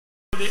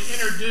to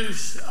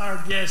introduce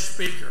our guest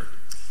speaker.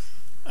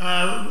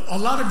 A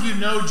lot of you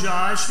know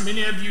Josh,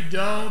 many of you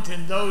don't,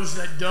 and those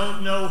that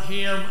don't know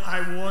him,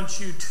 I want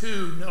you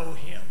to know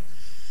him.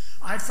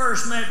 I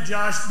first met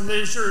Josh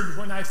Blizzard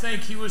when I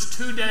think he was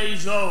 2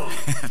 days old.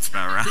 That's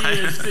about right.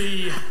 He is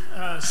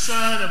the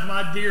son of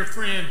my dear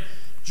friend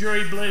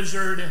Jerry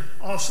Blizzard and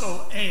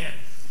also Ann.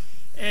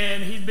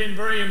 And he's been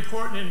very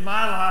important in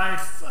my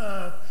life,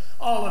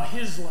 all of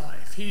his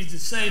life. He's the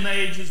same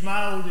age as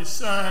my oldest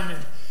son,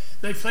 and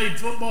they played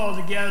football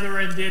together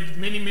and did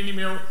many, many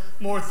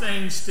more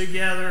things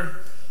together.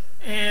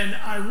 And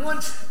I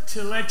want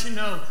to let you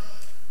know,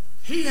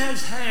 he and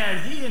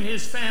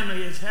his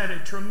family has had a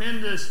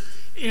tremendous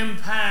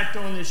impact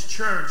on this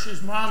church.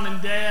 His mom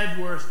and dad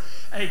were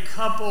a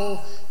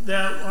couple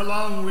that,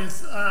 along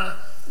with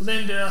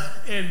Linda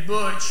and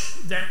Butch,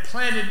 that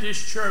planted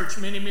this church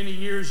many, many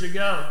years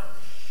ago,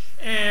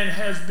 and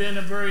has been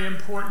a very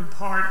important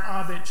part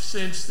of it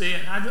since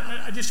then.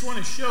 I just want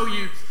to show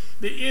you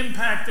the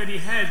impact that he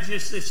had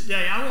just this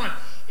day. I want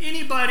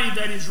anybody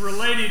that is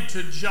related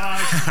to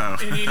Josh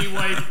in any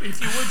way, if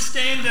you would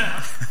stand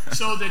up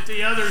so that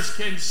the others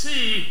can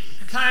see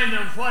kind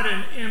of what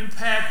an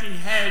impact he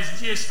has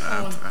just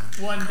on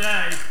one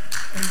day.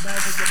 And back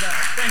at the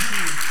back. Thank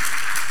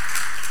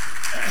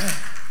you.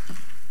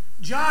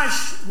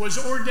 Josh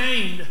was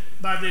ordained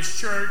by this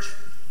church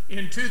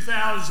in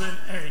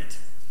 2008.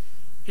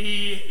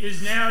 He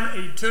is now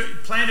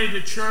planted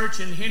a church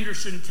in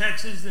Henderson,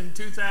 Texas in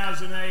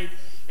 2008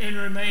 and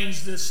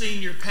remains the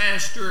senior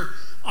pastor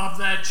of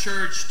that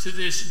church to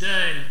this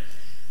day.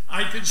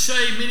 I could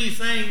say many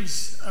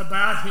things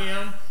about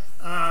him.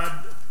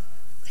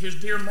 His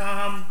dear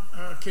mom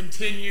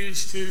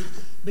continues to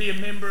be a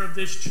member of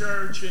this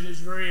church and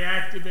is very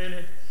active in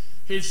it.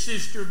 His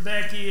sister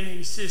Becky and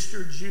his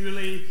sister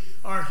Julie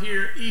are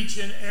here each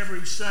and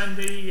every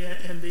Sunday,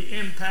 and the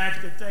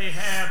impact that they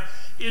have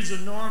is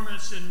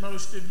enormous, and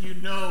most of you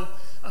know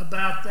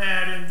about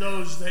that, and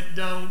those that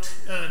don't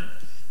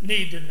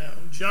need to know.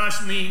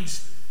 Josh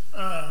means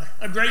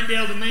a great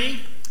deal to me.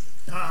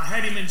 I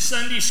had him in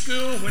Sunday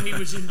school when he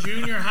was in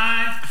junior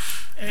high,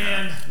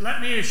 and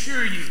let me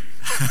assure you,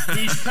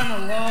 he's come a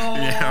long, long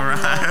way.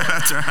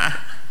 That's right.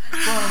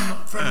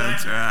 From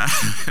That's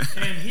that.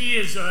 Right. And he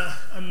is a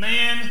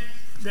man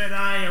that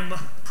I am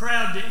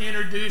proud to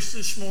introduce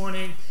this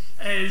morning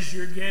as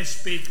your guest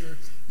speaker,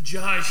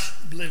 Josh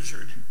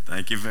Blizzard.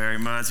 Thank you very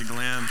much,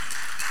 Glenn.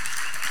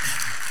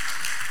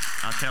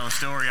 I'll tell a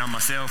story on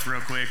myself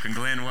real quick. When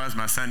Glenn was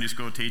my Sunday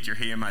school teacher,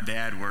 he and my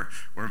dad were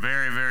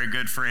very, very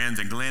good friends,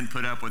 and Glenn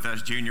put up with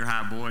us junior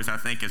high boys, I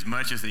think, as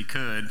much as he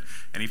could,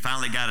 and he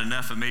finally got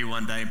enough of me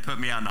one day and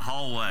put me out in the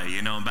hallway.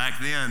 You know, and back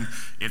then,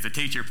 if the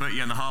teacher put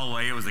you in the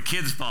hallway, it was the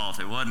kid's fault.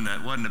 It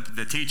wasn't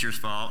the teacher's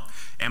fault.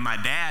 And my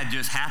dad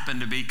just happened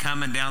to be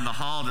coming down the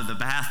hall to the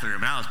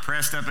bathroom, and I was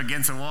pressed up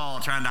against the wall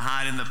trying to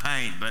hide in the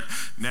paint, but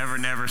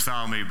never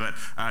saw me. But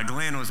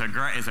Glenn is a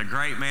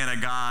great man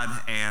of God,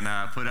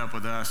 and put up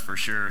with us for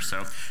sure.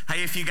 So,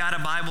 hey, if you got a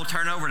Bible,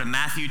 turn over to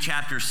Matthew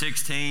chapter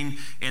 16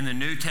 in the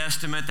New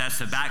Testament. That's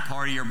the back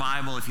part of your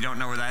Bible. If you don't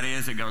know where that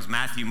is, it goes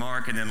Matthew,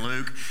 Mark, and then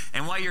Luke.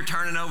 And while you're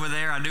turning over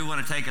there, I do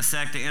want to take a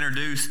sec to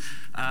introduce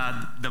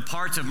the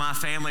parts of my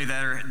family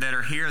that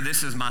are here.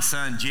 This is my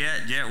son,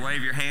 Jet. Jet,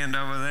 wave your hand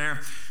over there.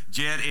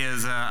 Jet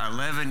is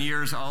 11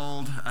 years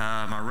old,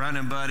 my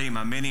running buddy,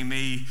 my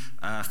mini-me,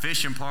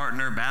 fishing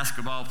partner,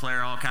 basketball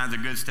player, all kinds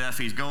of good stuff.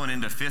 He's going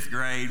into 5th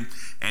grade,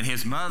 and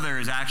his mother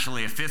is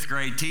actually a 5th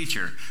grade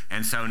teacher.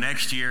 And so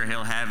next year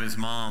he'll have his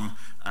mom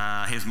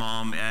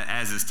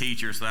as his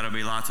teacher, so that'll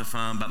be lots of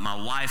fun. But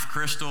my wife,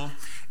 Crystal,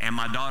 and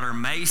my daughter,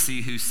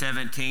 Macy, who's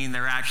 17,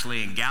 they're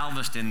actually in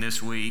Galveston this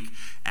week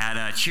at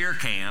a cheer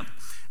camp.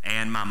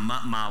 And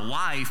my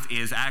wife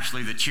is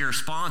actually the cheer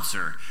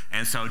sponsor.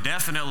 And so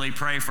definitely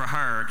pray for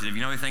her, because if you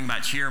know anything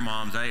about cheer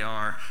moms,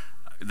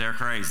 they're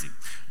crazy.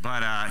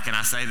 But can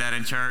I say that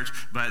in church?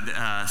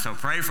 But so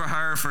pray for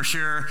her for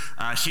sure.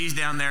 She's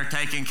down there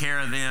taking care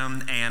of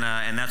them,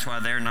 and that's why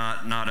they're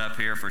not up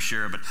here for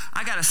sure. But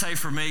I got to say,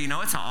 for me,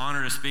 it's an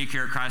honor to speak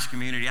here at Christ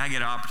Community. I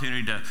get an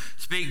opportunity to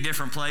speak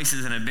different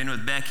places, and have been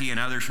with Becky and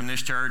others from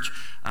this church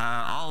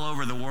all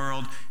over the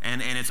world.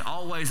 And it's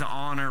always an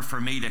honor for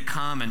me to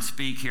come and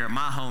speak here at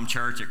my home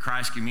church at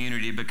Christ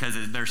Community, because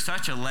there's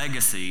such a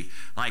legacy,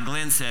 like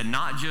Glenn said,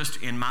 not just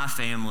in my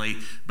family,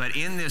 but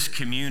in this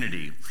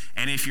community.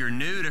 And if you're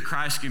new to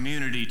Christ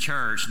Community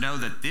Church, know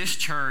that this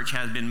church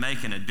has been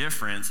making a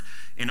difference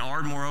in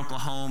Ardmore,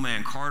 Oklahoma,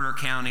 and Carter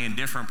County, and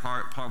different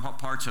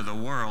parts of the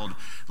world,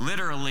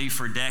 literally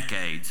for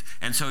decades.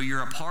 And so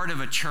you're a part of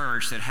a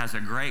church that has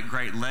a great,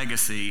 great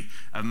legacy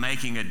of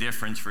making a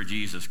difference for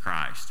Jesus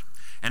Christ.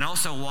 And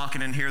also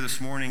walking in here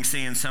this morning,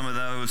 seeing some of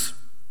those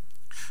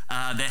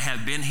that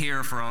have been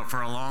here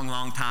for a long,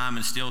 long time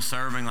and still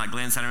serving. Like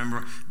Glenn said, I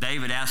remember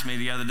David asked me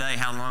the other day,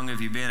 how long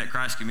have you been at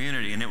Christ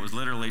Community? And it was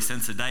literally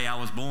since the day I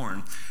was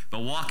born. But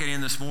walking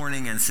in this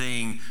morning and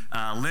seeing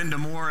Linda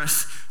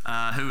Morris,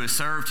 who has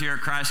served here at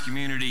Christ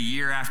Community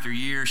year after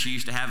year. She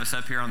used to have us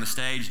up here on the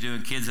stage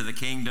doing Kids of the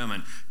Kingdom,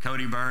 and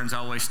Cody Burns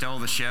always stole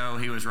the show.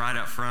 He was right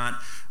up front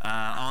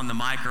on the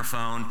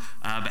microphone.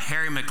 But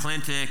Harry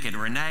McClintock and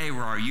Renee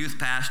were our youth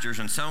pastors,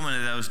 and so many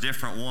of those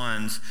different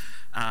ones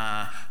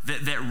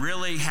that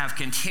really have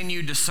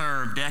continued to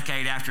serve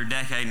decade after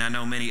decade, and I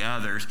know many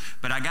others.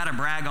 But I got to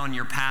brag on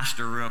your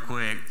pastor real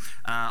quick.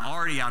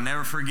 Artie, I'll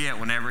never forget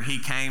whenever he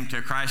came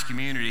to Christ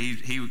Community.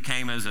 He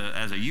came as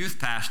a youth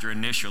pastor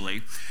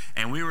initially,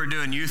 and we were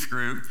doing youth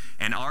group,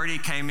 and Artie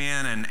came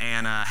in and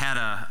had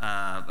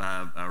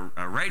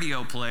a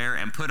radio player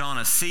and put on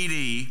a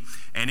CD,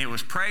 and it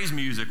was praise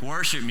music,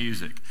 worship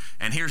music.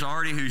 And here's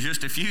Artie, who's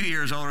just a few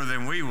years older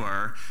than we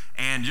were,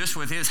 and just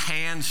with his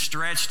hands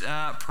stretched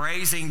up,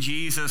 praising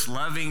Jesus,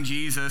 loving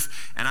Jesus.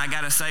 And I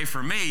got to say,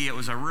 for me, it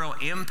was a real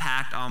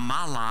impact on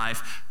my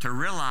life to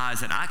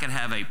realize that I could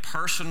have a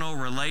personal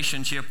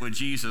relationship with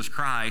Jesus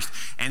Christ,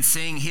 and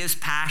seeing his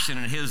passion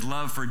and his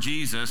love for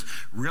Jesus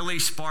really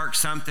sparked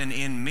something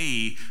in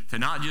me to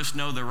not just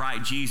know the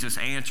right Jesus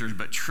answers,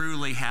 but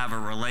truly have a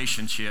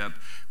relationship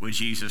with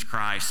Jesus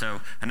Christ.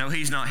 So I know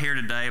he's not here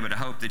today, but I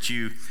hope that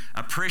you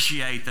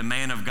appreciate the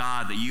man of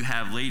God that you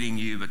have leading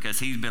you, because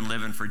he's been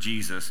living for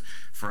Jesus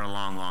for a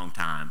long, long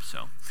time.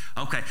 So,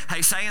 okay.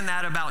 Hey, saying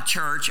that about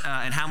church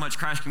and how much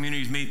Christ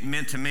Community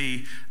meant to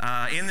me,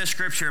 in the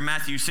scripture in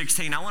Matthew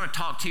 16, I want to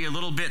talk to you a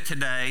little bit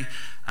today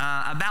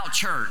about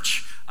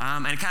church.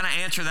 And kind of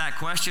answer that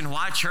question,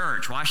 why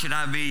church? Why should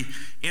I be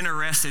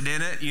interested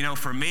in it? You know,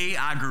 for me,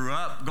 I grew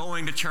up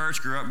going to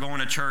church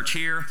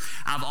here.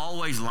 I've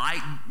always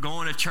liked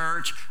going to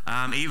church.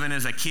 Even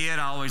as a kid,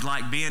 I always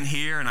liked being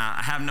here, and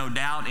I have no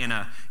doubt in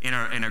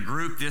a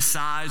group this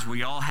size,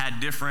 we all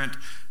had different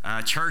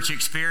church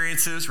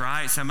experiences,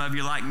 right? Some of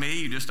you, like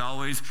me, you just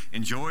always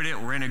enjoyed it.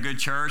 We're in a good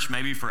church.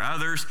 Maybe for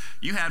others,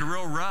 you had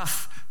real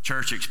rough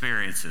church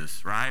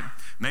experiences, right?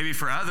 Maybe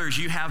for others,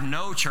 you have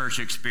no church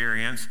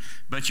experience,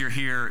 but you're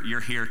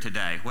here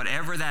today.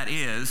 Whatever that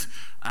is,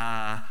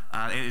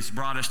 it's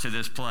brought us to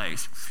this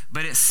place.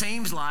 But it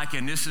seems like,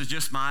 and this is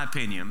just my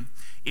opinion,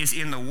 is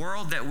in the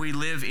world that we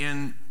live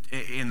in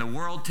the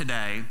world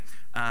today,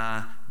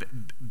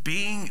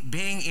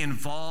 being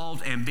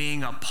involved and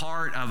being a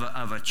part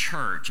of a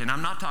church, and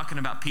I'm not talking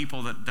about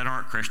people that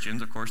aren't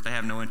Christians. Of course, they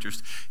have no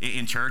interest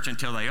in church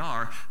until they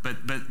are,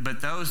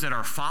 but those that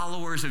are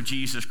followers of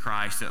Jesus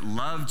Christ, that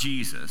love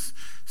Jesus,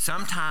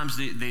 sometimes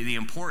the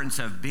importance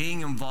of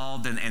being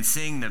involved and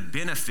seeing the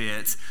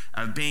benefits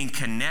of being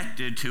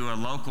connected to a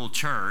local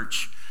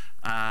church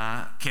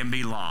can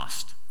be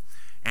lost.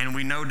 And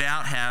we no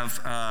doubt have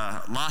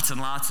lots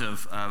and lots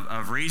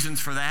of reasons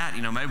for that.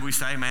 You know, maybe we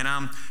say, man,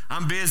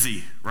 I'm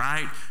busy,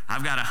 right?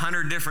 I've got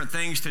 100 different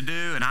things to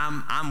do, and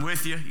I'm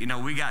with you. You know,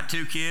 we got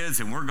 2 kids,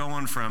 and we're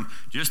going from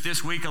just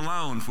this week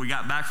alone. We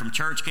got back from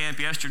church camp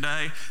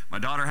yesterday. My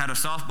daughter had a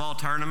softball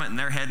tournament, and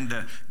they're heading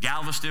to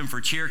Galveston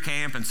for cheer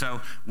camp. And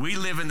so we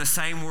live in the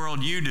same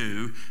world you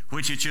do,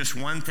 which is just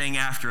one thing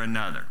after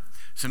another.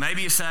 So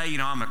maybe you say, you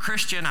know, I'm a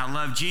Christian, I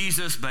love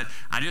Jesus, but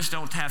I just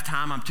don't have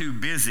time. I'm too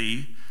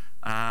busy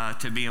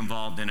to be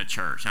involved in a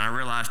church. And I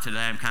realize today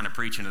I'm kind of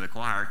preaching to the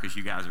choir because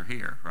you guys are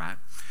here, right?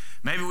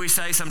 Maybe we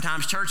say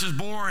sometimes church is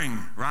boring,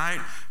 right?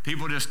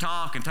 People just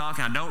talk and talk,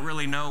 and I don't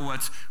really know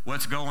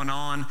what's going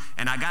on.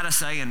 And I got to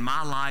say, in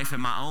my life,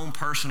 in my own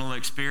personal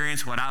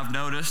experience, what I've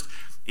noticed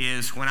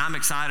is when I'm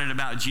excited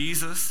about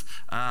Jesus,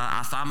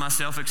 I find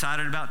myself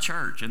excited about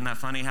church. Isn't that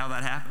funny how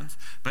that happens?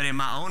 But in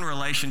my own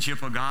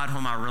relationship with God,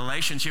 when my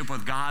relationship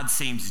with God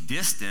seems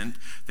distant,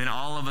 then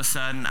all of a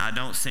sudden I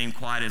don't seem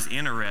quite as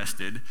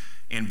interested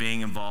in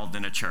being involved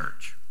in a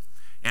church.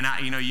 And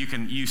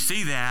you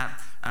see that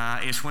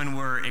is when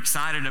we're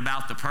excited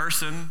about the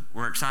person,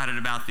 we're excited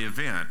about the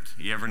event.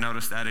 You ever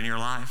notice that in your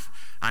life?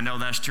 I know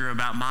that's true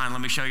about mine. Let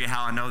me show you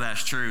how I know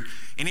that's true.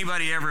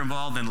 Anybody ever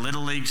involved in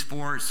Little League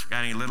sports?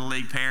 Got any Little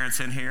League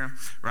parents in here?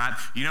 Right?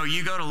 You know,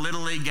 you go to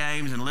Little League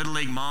games, and Little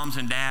League moms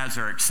and dads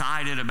are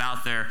excited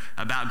about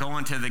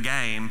going to the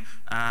game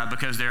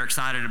because they're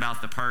excited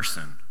about the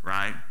person,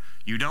 right?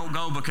 You don't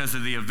go because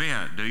of the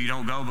event. You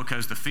don't go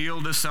because the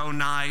field is so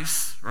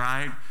nice,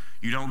 right?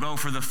 You don't go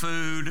for the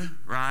food,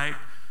 right?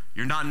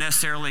 You're not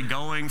necessarily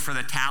going for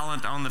the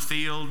talent on the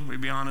field.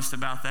 We'd be honest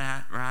about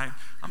that, right?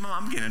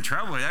 I'm getting in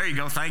trouble. There you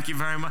go. Thank you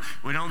very much.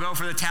 We don't go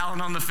for the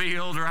talent on the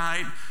field,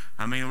 right?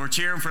 I mean, we're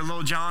cheering for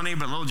little Johnny,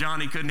 but little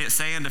Johnny couldn't hit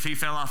sand if he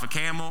fell off a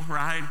camel,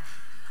 right?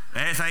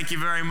 Hey, thank you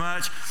very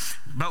much.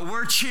 But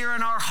we're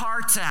cheering our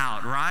hearts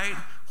out, right?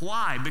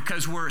 Why?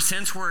 Because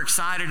since we're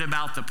excited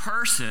about the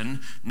person,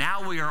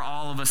 now we are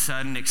all of a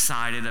sudden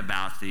excited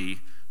about the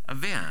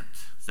event.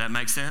 Does that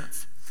make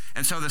sense?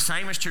 And so the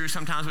same is true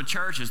sometimes with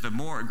churches. The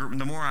more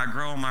I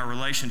grow in my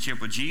relationship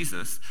with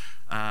Jesus,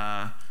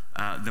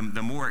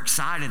 the more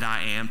excited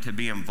I am to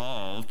be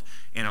involved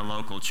in a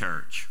local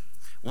church.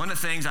 One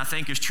of the things I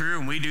think is true,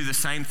 and we do the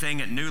same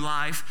thing at New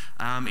Life,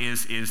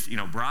 is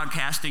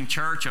broadcasting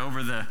church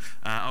over the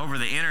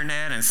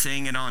internet and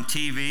seeing it on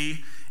TV.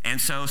 And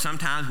so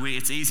sometimes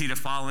it's easy to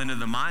fall into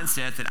the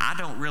mindset that I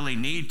don't really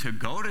need to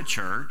go to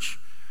church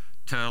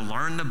to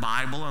learn the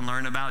Bible and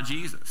learn about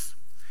Jesus.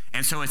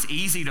 And so it's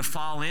easy to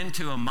fall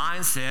into a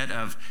mindset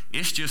of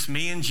it's just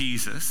me and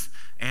Jesus,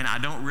 and I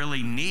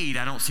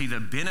don't see the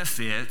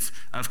benefits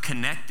of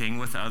connecting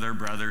with other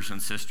brothers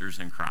and sisters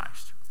in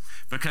Christ.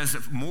 Because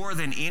more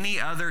than any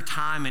other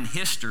time in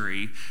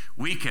history,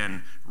 we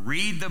can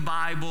read the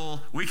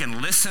Bible, we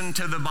can listen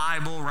to the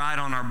Bible right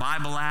on our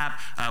Bible app,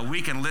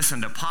 we can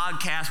listen to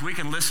podcasts, we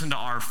can listen to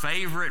our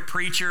favorite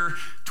preacher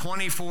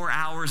 24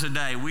 hours a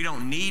day. We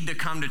don't need to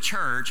come to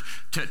church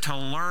to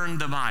learn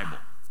the Bible.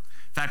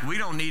 In fact, we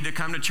don't need to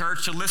come to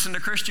church to listen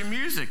to Christian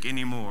music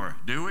anymore,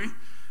 do we? I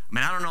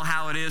mean, I don't know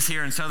how it is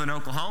here in southern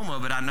Oklahoma,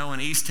 but I know in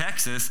East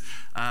Texas,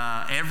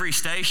 every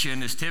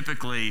station is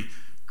typically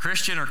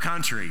Christian or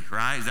country,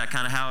 right? Is that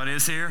kind of how it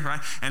is here,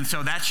 right? And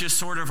so that's just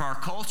sort of our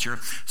culture.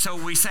 So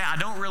we say, I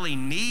don't really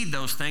need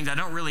those things. I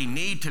don't really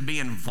need to be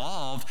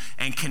involved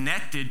and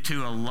connected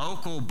to a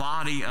local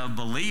body of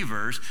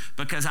believers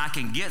because I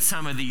can get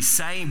some of these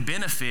same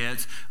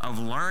benefits of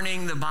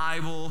learning the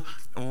Bible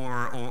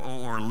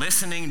or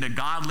listening to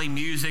godly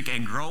music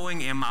and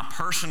growing in my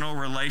personal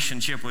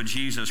relationship with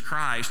Jesus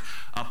Christ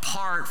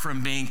apart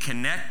from being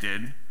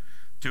connected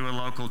to a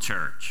local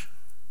church.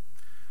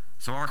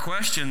 So our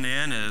question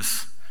then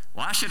is,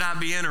 why should I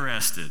be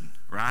interested,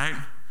 right?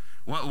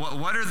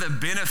 What are the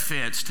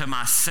benefits to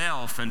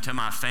myself and to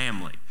my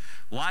family?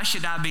 Why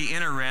should I be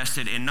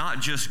interested in not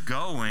just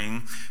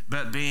going,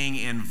 but being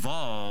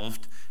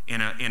involved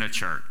in a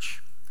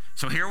church?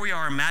 So here we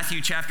are in Matthew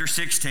chapter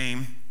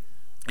 16.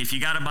 If you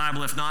got a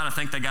Bible, if not, I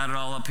think they got it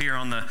all up here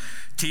on the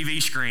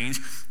TV screens.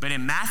 But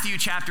in Matthew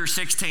chapter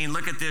 16,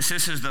 look at this.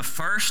 This is the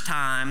first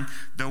time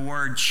the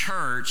word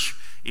church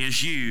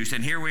is used.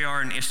 And here we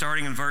are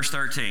starting in verse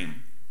 13.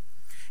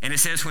 And it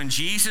says, when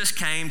Jesus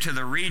came to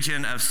the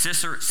region of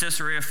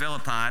Caesarea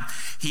Philippi,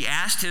 he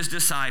asked his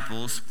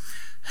disciples,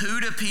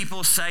 who do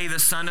people say the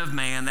Son of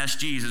Man, that's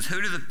Jesus,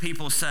 who do the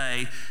people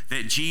say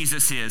that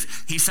Jesus is?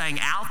 He's saying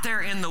out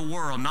there in the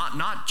world,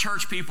 not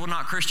church people,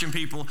 not Christian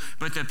people,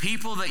 but the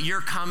people that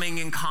you're coming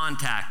in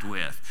contact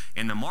with,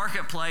 in the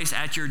marketplace,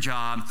 at your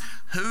job,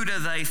 who do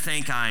they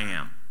think I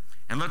am?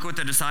 And look what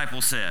the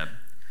disciples said.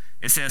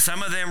 It says,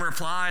 some of them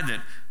replied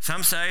that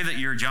some say that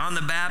you're John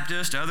the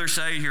Baptist, others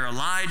say you're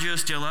Elijah,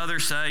 still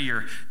others say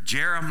you're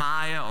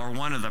Jeremiah or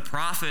one of the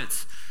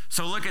prophets.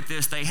 So look at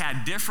this. They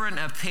had different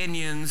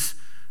opinions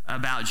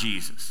about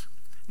Jesus.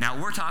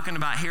 Now, we're talking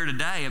about here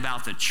today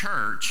about the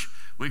church.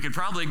 We could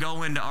probably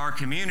go into our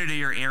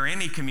community or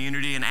any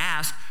community and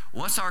ask,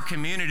 what's our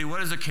community?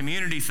 What does the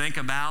community think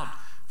about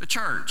the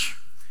church?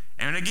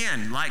 And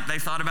again, like they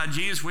thought about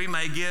Jesus, we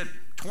may get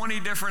 20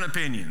 different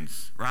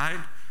opinions, right?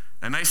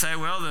 They may say,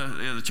 well,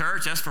 the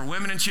church, that's for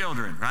women and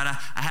children, right?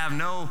 I have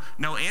no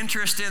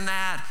interest in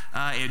that.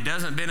 It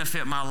doesn't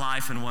benefit my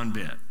life in one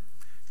bit.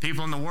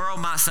 People in the world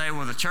might say,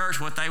 well, the church,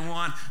 what they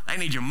want, they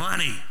need your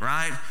money,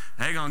 right?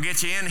 They're going to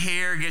get you in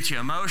here, get you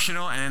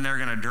emotional, and then they're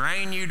going to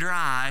drain you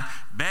dry,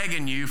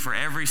 begging you for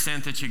every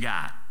cent that you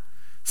got.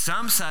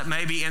 Some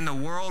maybe in the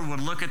world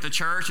would look at the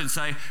church and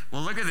say,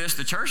 well, look at this.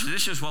 The church,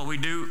 this is what we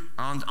do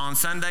on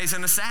Sundays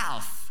in the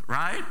South,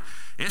 right?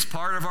 It's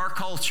part of our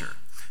culture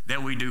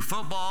that we do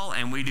football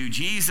and we do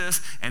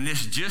Jesus, and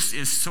this just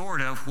is sort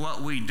of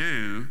what we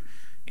do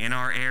in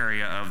our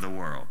area of the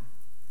world.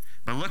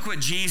 But look what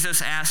Jesus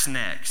asked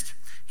next.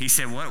 He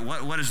said,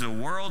 what does the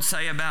world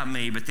say about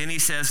me? But then he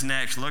says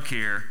next, look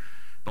here,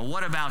 but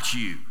what about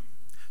you?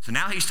 So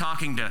now he's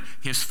talking to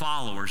his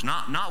followers,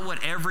 not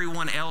what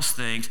everyone else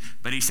thinks,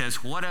 but he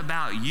says, what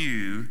about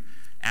you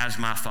as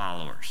my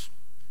followers?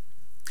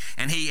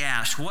 And he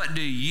asked, who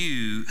do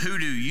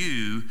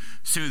you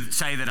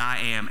say that I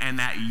am? And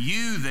that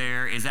you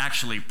there is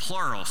actually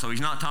plural. So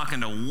he's not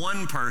talking to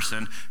one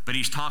person, but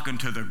he's talking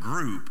to the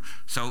group.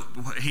 So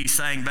he's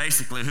saying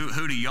basically,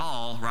 who do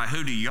y'all, right?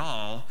 Who do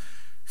y'all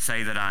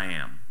say that I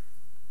am?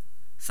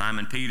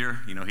 Simon Peter,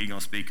 he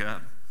gonna speak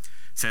up.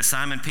 It says,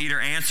 Simon Peter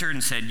answered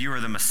and said, you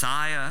are the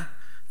Messiah,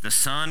 the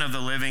Son of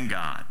the living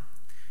God.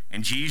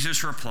 And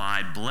Jesus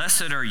replied,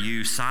 blessed are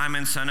you,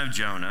 Simon, son of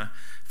Jonah,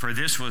 for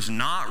this was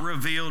not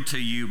revealed to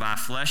you by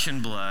flesh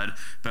and blood,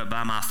 but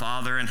by my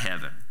Father in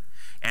heaven.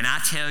 And I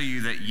tell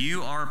you that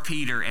you are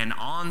Peter, and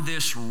on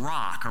this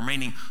rock, or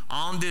meaning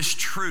on this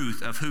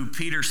truth of who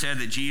Peter said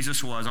that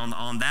Jesus was,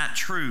 on that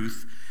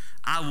truth,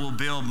 I will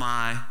build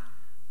my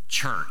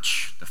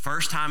church. The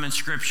first time in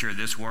Scripture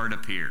this word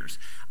appears.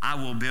 I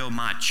will build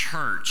my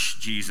church,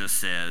 Jesus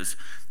says,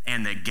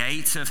 and the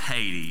gates of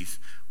Hades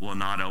will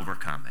not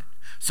overcome it.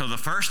 So the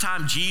first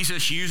time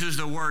Jesus uses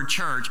the word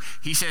church,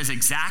 he says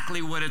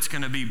exactly what it's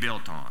going to be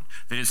built on.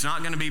 That it's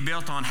not going to be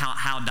built on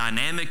how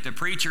dynamic the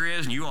preacher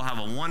is, and you will have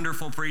a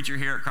wonderful preacher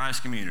here at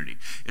Christ Community.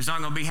 It's not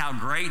going to be how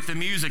great the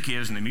music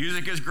is, and the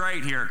music is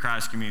great here at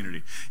Christ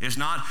Community. It's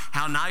not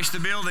how nice the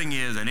building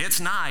is, and it's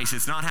nice.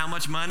 It's not how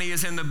much money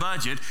is in the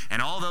budget,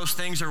 and all those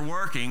things are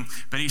working,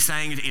 but he's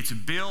saying it's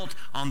built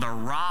on the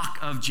rock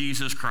of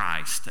Jesus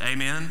Christ.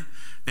 Amen?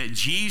 That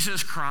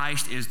Jesus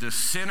Christ is the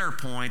center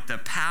point, the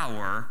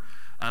power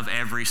of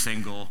every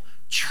single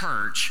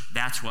church.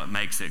 That's what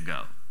makes it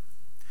go.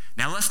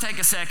 Now let's take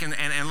a second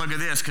and look at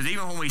this, because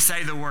even when we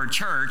say the word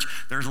church,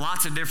 there's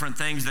lots of different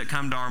things that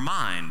come to our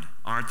mind,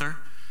 aren't there?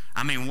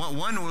 I mean,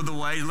 one of the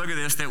ways, look at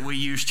this, that we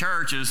use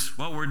church is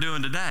what we're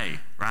doing today,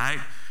 right?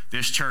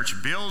 This church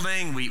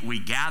building, we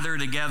gather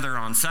together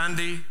on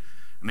Sunday.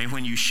 I mean,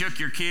 when you shook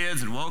your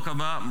kids and woke them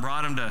up and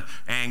brought them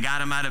and got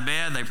them out of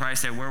bed, they probably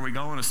said, where are we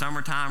going? It's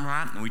summertime,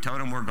 right? And we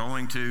told them we're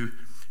going to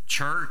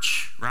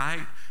church,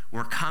 right?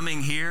 We're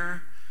coming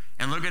here.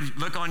 And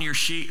look on your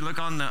sheet, look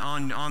on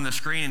the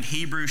screen in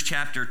Hebrews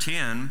chapter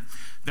 10.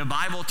 The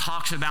Bible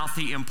talks about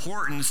the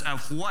importance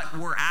of what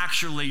we're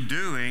actually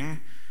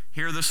doing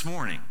here this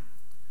morning.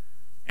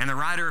 And the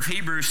writer of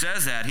Hebrews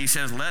says that. He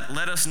says,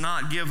 let us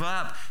not give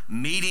up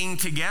meeting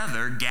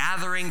together,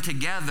 gathering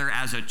together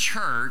as a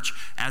church,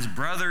 as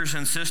brothers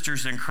and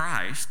sisters in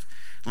Christ.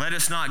 Let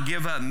us not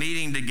give up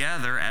meeting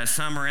together as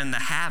some are in the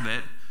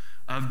habit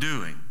of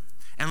doing.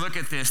 And look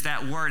at this,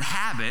 that word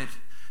habit,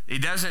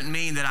 it doesn't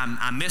mean that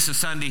I miss a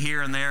Sunday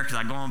here and there because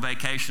I go on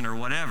vacation or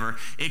whatever.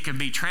 It could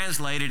be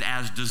translated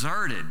as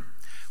deserted,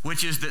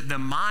 which is the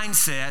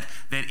mindset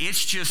that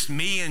it's just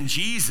me and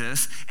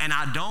Jesus, and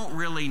I don't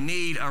really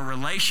need a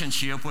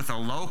relationship with a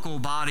local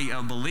body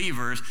of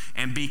believers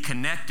and be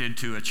connected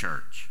to a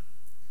church.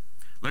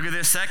 Look at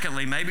this.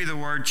 Secondly, maybe the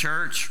word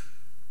church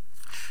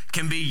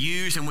can be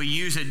used, and we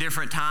use it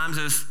different times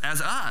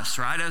as us,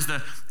 right?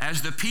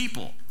 As the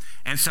people.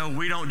 And so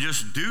we don't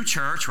just do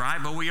church, right?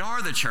 But we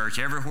are the church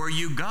everywhere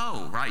you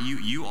go, right?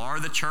 You are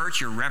the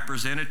church. You're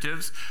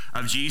representatives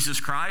of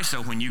Jesus Christ.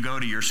 So when you go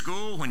to your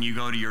school, when you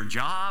go to your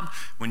job,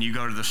 when you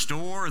go to the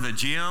store or the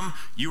gym,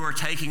 you are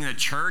taking the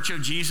church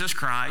of Jesus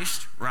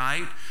Christ,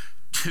 right,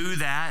 to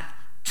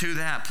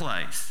that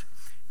place.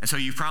 And so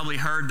you've probably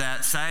heard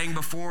that saying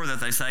before, that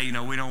they say,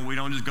 we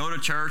don't just go to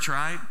church,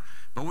 right?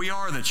 But we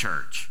are the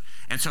church.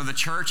 And so the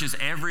church is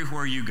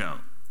everywhere you go.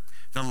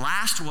 The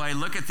last way,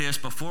 look at this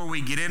before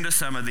we get into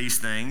some of these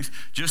things,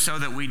 just so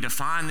that we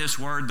define this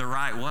word the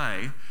right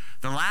way.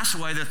 The last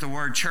way that the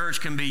word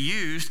church can be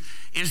used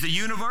is the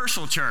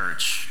universal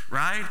church,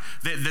 right?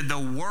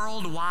 The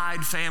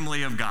worldwide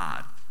family of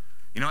God.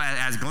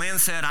 As Glenn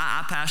said,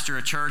 I pastor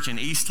a church in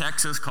East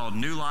Texas called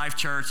New Life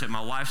Church that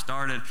my wife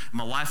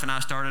and I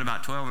started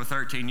about 12 or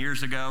 13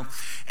 years ago.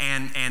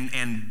 And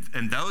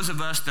those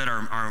of us that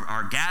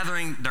are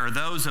gathering, there are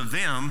those of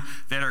them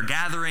that are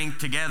gathering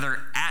together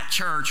at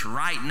church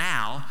right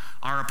now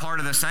are a part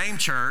of the same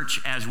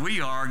church as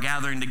we are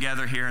gathering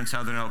together here in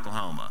Southern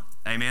Oklahoma.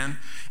 Amen?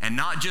 And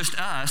not just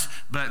us,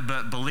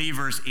 but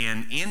believers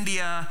in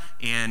India,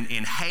 in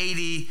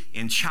Haiti,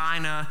 in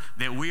China,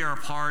 that we are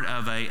part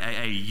of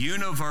a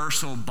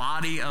universal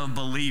body of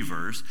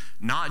believers,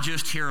 not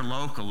just here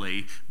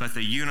locally, but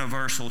the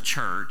universal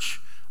church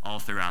all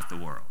throughout the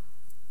world.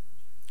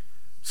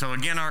 So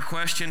again, our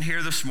question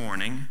here this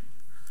morning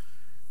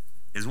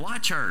is, why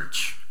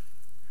church?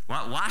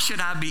 Why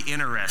should I be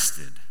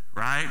interested,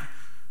 right?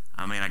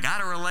 I mean, I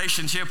got a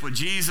relationship with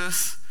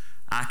Jesus.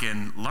 I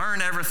can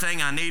learn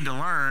everything I need to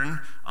learn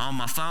on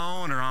my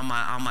phone or on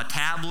my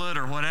tablet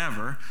or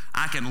whatever.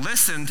 I can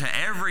listen to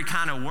every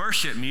kind of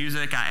worship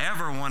music I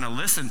ever want to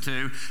listen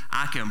to.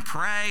 I can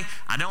pray.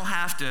 I don't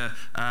have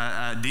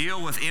to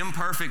deal with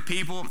imperfect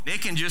people.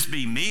 It can just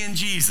be me and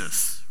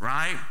Jesus,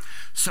 right?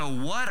 So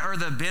what are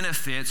the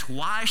benefits?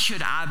 Why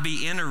should I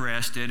be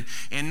interested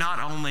in not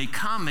only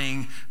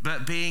coming,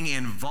 but being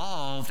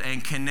involved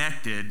and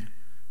connected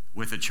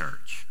with a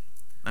church?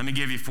 Let me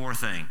give you 4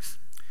 things.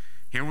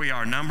 Here we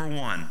are, number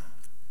 1.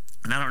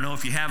 And I don't know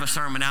if you have a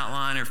sermon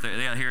outline or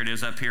here it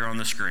is up here on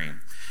the screen.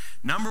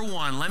 Number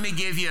 1, let me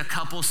give you a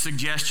couple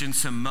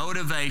suggestions, some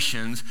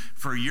motivations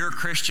for your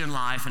Christian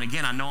life. And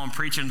again, I know I'm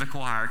preaching to the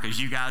choir because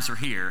you guys are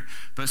here,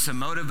 but some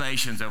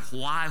motivations of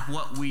why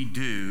what we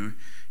do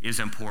is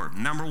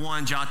important. Number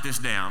 1, jot this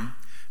down,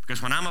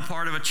 because when I'm a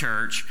part of a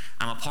church,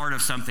 I'm a part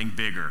of something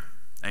bigger.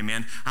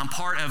 Amen. I'm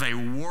part of a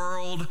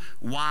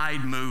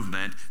worldwide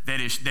movement that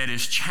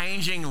is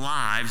changing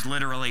lives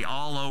literally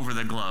all over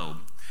the globe.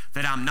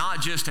 That I'm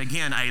not just,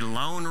 again, a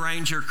Lone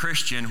Ranger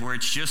Christian where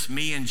it's just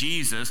me and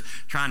Jesus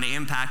trying to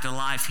impact a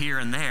life here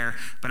and there,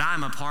 but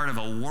I'm a part of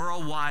a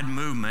worldwide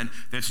movement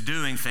that's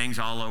doing things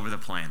all over the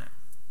planet.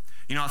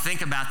 I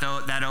think about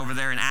that over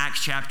there in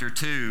Acts chapter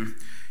 2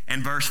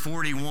 and verse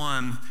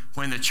 41,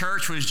 when the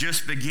church was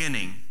just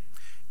beginning.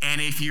 And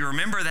if you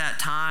remember that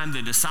time,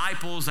 the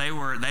disciples, they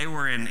were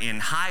in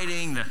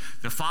hiding,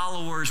 the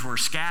followers were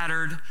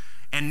scattered,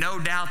 and no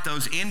doubt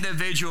those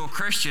individual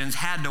Christians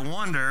had to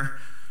wonder,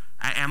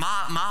 Am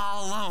I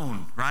all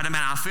alone, right? I mean,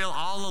 I feel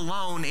all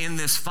alone in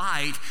this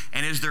fight,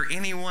 and is there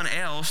anyone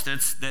else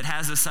that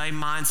has the same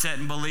mindset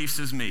and beliefs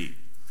as me?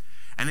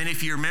 And then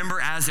if you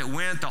remember, as it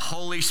went, the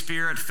Holy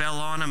Spirit fell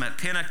on them at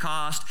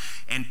Pentecost,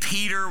 and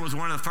Peter was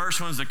one of the first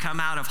ones to come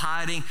out of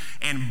hiding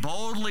and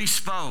boldly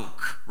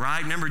spoke,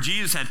 right? Remember,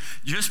 Jesus had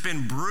just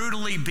been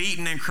brutally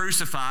beaten and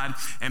crucified,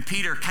 and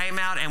Peter came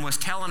out and was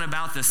telling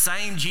about the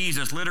same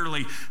Jesus,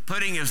 literally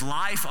putting his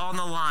life on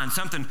the line.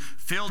 Something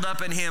filled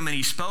up in him, and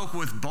he spoke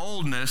with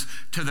boldness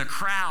to the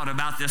crowd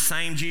about this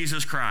same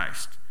Jesus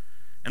Christ.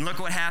 And look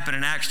what happened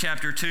in Acts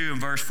chapter 2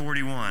 and verse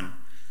 41.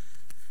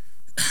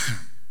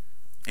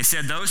 It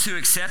said, those who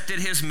accepted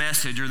his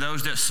message, or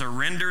those that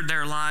surrendered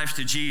their lives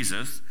to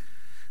Jesus,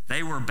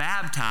 they were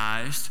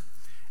baptized,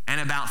 and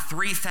about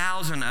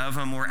 3,000 of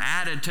them were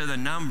added to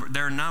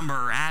their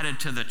number added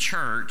to the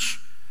church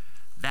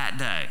that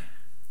day.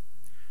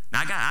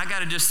 Now, I got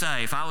to just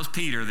say, if I was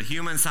Peter, the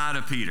human side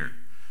of Peter,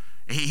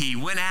 he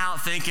went out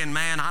thinking,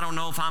 man, I don't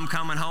know if I'm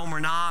coming home or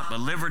not, but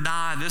live or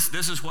die,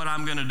 this is what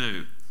I'm going to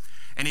do.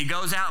 And he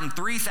goes out and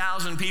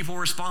 3,000 people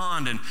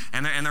respond,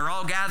 and they're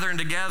all gathering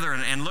together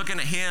and looking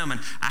at him. And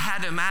I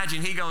had to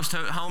imagine he goes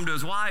home to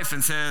his wife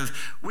and says,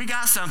 we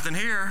got something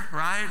here,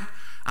 right?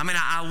 I mean,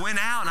 I went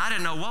out and I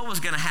didn't know what was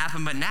going to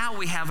happen, but now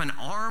we have an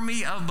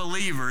army of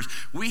believers.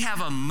 We have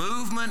a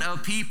movement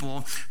of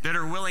people that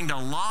are willing to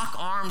lock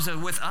arms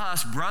with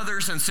us,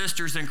 brothers and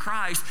sisters in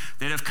Christ,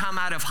 that have come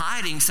out of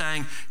hiding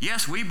saying,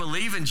 yes, we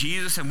believe in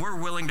Jesus and we're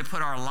willing to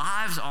put our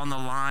lives on the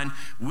line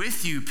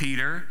with you,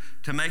 Peter,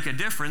 to make a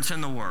difference in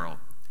the world.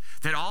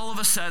 That all of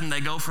a sudden they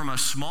go from a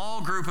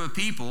small group of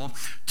people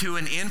to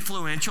an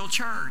influential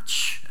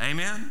church.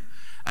 Amen?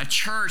 A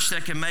church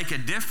that can make a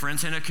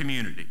difference in a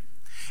community.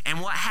 And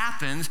what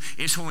happens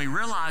is when we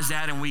realize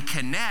that and we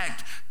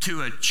connect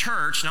to a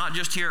church, not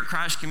just here at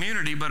Christ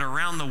Community, but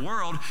around the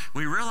world,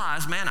 we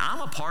realize, man, I'm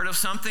a part of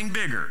something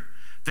bigger.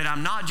 That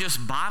I'm not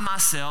just by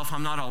myself,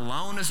 I'm not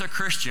alone as a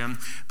Christian,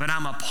 but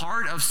I'm a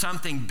part of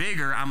something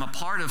bigger. I'm a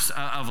part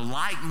of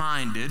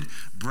like-minded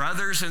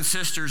brothers and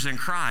sisters in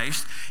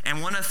Christ.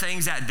 And one of the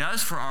things that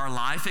does for our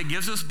life, it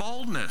gives us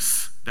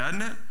boldness,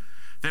 doesn't it?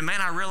 That,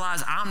 man, I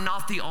realize I'm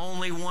not the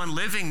only one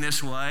living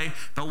this way,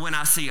 but when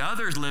I see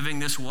others living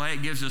this way,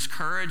 it gives us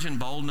courage and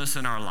boldness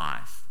in our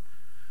life.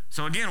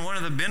 So again, one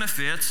of the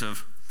benefits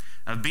of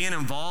being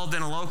involved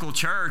in a local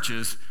church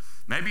is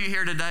maybe you're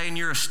here today and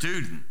you're a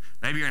student.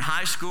 Maybe you're in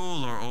high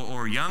school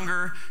or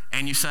younger,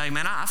 and you say,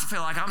 man, I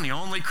feel like I'm the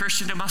only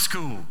Christian in my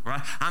school,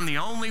 right? I'm the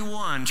only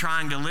one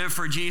trying to live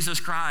for Jesus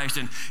Christ,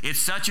 and it's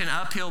such an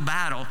uphill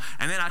battle.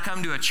 And then I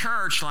come to a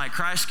church like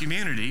Christ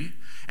Community,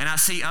 and I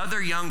see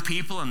other young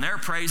people, and they're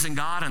praising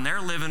God, and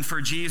they're living for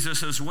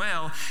Jesus as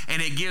well,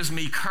 and it gives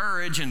me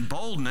courage and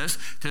boldness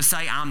to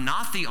say I'm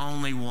not the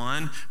only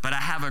one, but I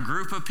have a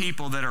group of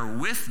people that are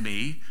with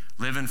me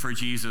living for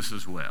Jesus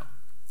as well.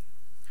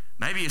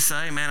 Maybe you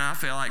say, man, I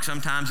feel like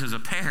sometimes as a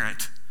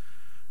parent,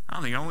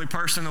 I'm the only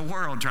person in the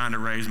world trying to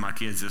raise my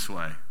kids this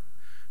way.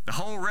 The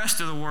whole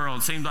rest of the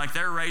world seems like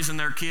they're raising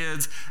their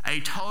kids a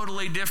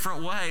totally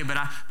different way,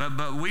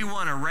 but we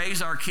want to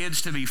raise our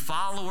kids to be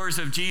followers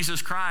of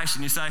Jesus Christ.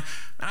 And you say,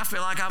 man, I feel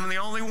like I'm the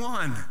only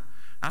one.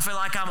 I feel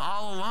like I'm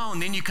all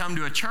alone. Then you come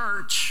to a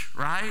church,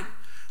 right?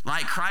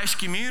 Like Christ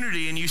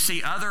Community, and you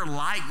see other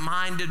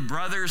like-minded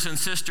brothers and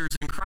sisters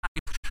in Christ.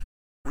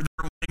 They're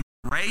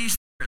raised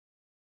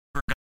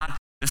for God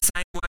the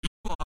same way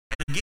you are.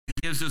 And again,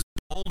 it gives us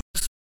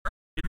boldness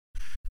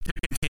to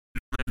continue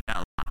to live that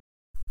life.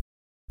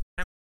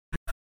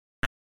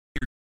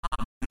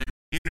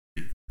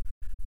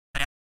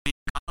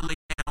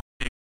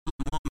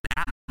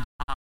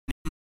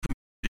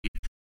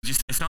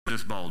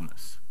 This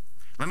boldness.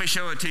 Let me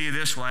show it to you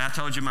this way. I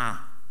told you my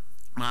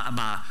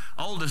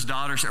oldest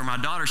daughter, or my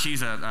daughter,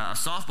 she's a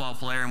softball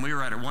player, and we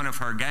were at one of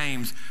her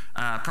games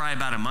probably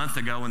about a month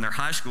ago when their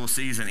high school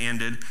season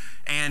ended.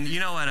 And you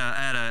know,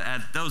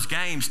 at those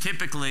games,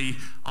 typically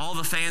all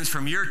the fans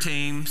from your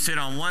team sit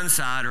on one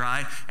side,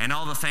 right? And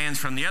all the fans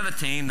from the other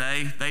team,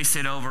 they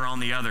sit over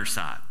on the other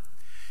side.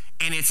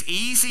 And it's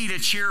easy to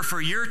cheer for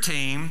your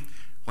team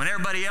when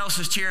everybody else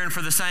is cheering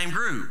for the same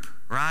group,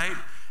 right?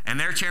 And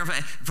they're cheering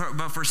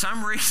but for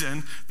some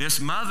reason,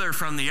 this mother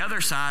from the other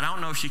side, I don't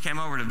know if she came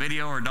over to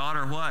video her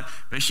daughter or what,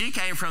 but she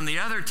came from the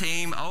other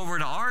team over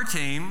to our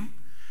team,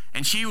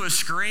 and she was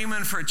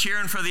cheering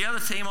for the other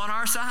team on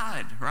our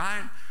side,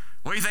 right?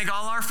 What do you think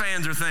all our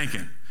fans are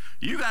thinking?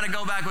 You got to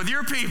go back with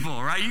your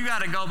people, right? You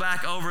got to go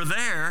back over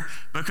there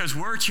because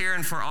we're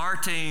cheering for our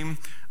team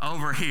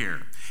over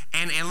here.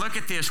 And look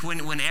at this,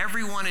 when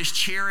everyone is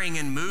cheering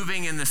and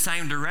moving in the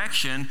same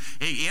direction,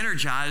 it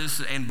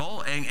energizes and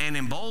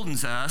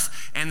emboldens us.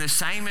 And the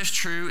same is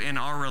true in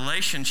our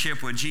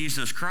relationship with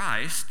Jesus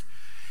Christ,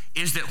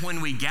 is that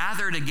when we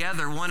gather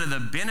together, one of the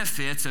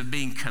benefits of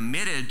being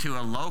committed to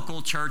a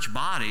local church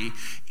body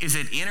is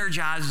it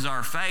energizes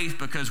our faith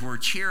because we're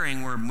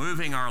cheering, we're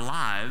moving our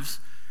lives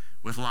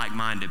with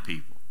like-minded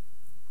people.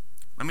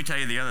 Let me tell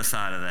you the other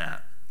side of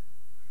that,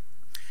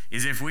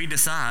 is if we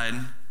decide,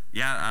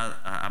 yeah,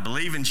 I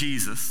believe in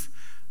Jesus,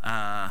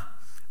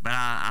 but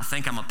I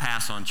think I'm going to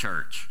pass on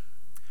church.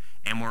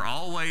 And we're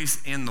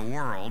always in the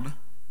world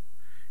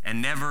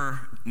and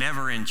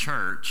never in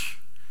church,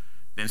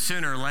 then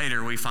sooner or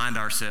later we find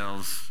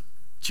ourselves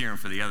cheering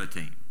for the other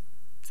team.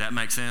 Does that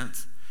make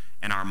sense?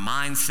 And our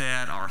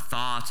mindset, our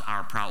thoughts,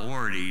 our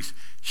priorities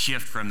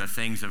shift from the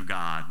things of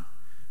God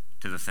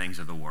to the things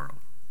of the world.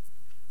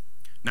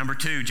 Number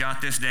 2,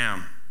 jot this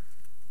down.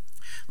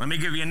 Let me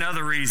give you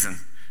another reason.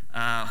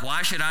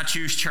 Why should I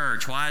choose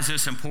church? Why is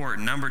this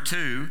important? Number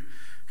 2,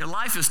 because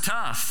life is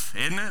tough,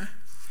 isn't it?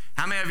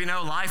 How many of you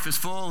know life is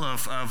full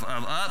of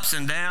ups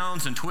and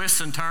downs and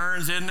twists and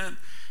turns, isn't it?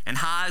 And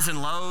highs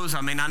and lows.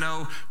 I mean, I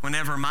know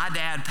whenever my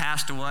dad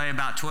passed away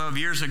about 12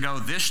 years ago,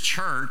 this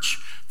church,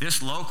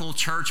 this local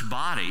church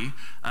body,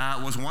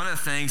 was one of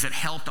the things that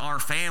helped our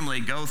family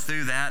go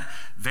through that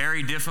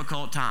very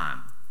difficult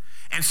time.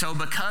 And so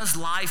because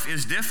life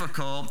is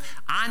difficult,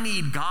 I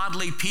need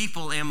godly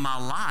people in my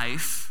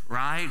life,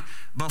 right,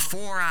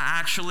 before I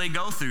actually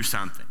go through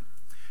something.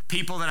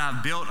 People that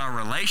I've built a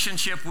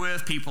relationship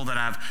with, people that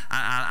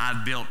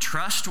I've built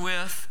trust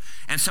with.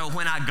 And so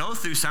when I go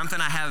through something,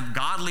 I have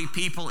godly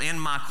people in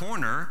my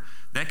corner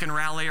that can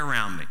rally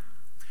around me.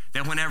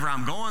 That whenever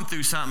I'm going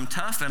through something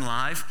tough in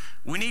life,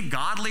 we need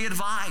godly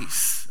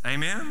advice.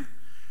 Amen?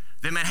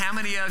 Then, man, how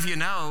many of you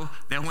know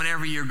that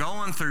whenever you're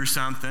going through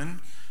something,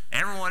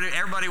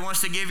 everybody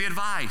wants to give you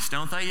advice,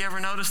 don't they? You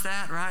ever notice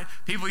that, right?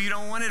 People you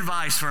don't want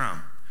advice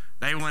from,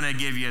 they want to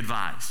give you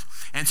advice.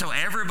 And so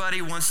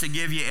everybody wants to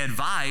give you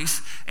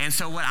advice. And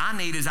so what I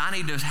need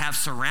to have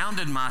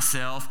surrounded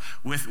myself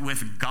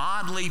with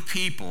godly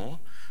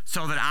people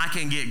so that I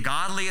can get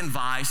godly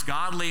advice,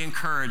 godly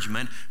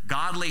encouragement,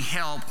 godly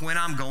help when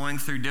I'm going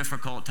through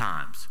difficult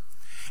times.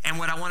 And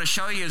what I want to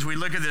show you as we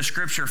look at this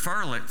scripture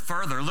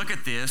further, look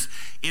at this,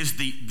 is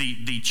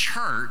the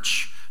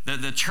church,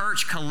 the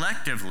church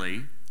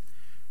collectively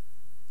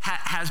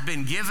has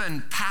been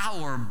given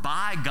power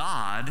by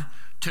God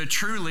to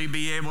truly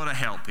be able to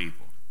help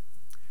people.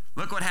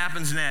 Look what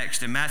happens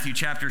next in Matthew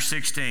chapter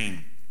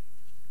 16.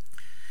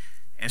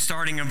 And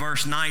starting in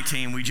verse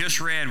 19, we just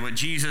read what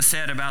Jesus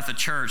said about the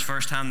church,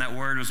 first time that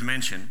word was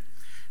mentioned,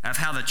 of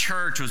how the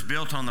church was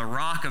built on the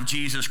rock of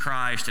Jesus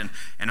Christ,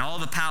 and all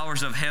the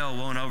powers of hell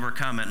won't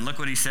overcome it. And look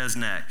what he says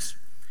next.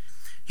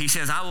 He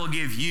says, I will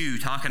give you,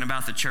 talking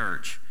about the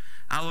church,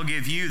 I will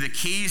give you the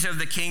keys of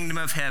the kingdom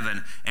of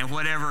heaven, and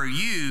whatever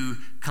you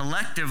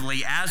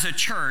collectively as a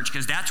church,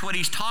 because that's what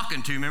he's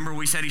talking to. Remember,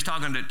 we said he's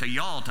talking to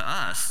y'all, to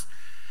us.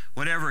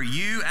 Whatever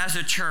you as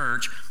a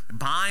church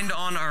bind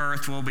on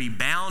earth will be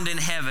bound in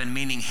heaven,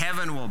 meaning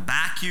heaven will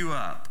back you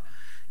up.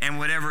 And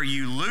whatever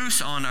you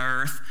loose on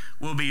earth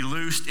will be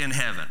loosed in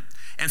heaven.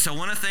 And so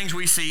one of the things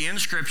we see in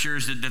Scripture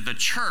is that the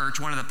church,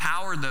 one of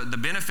the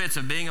benefits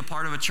of being a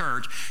part of a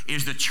church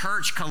is the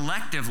church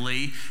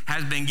collectively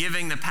has been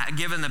given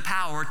the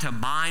power to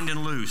bind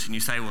and loose. And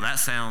you say, well, that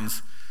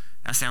sounds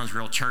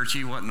real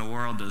churchy. What in the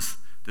world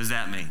does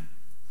that mean?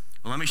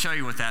 Well, let me show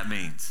you what that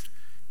means.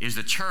 Is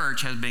the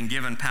church has been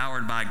given power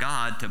by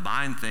God to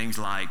bind things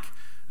like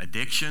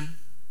addiction,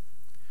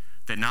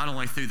 that not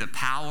only through the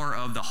power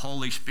of the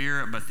Holy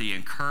Spirit, but the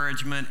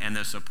encouragement and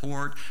the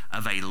support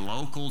of a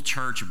local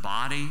church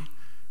body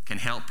can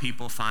help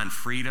people find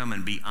freedom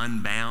and be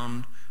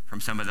unbound from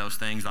some of those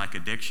things like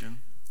addiction.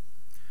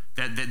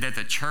 That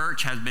the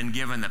church has been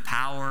given the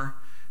power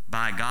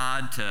by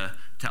God to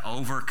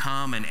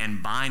overcome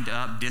and bind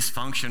up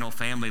dysfunctional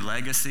family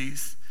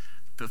legacies.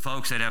 The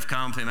folks that have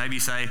come to maybe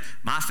say,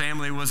 my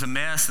family was a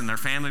mess, and their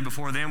family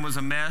before them was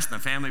a mess, and their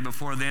family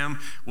before them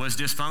was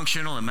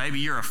dysfunctional, and maybe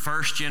you're a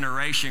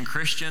first-generation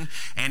Christian,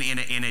 and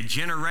in a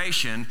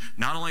generation,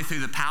 not only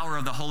through the power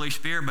of the Holy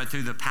Spirit, but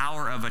through the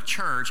power of a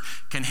church,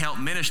 can help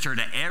minister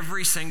to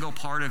every single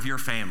part of your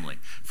family,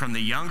 from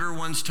the younger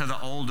ones to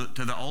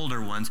the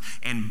older ones,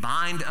 and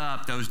bind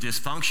up those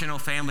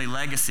dysfunctional family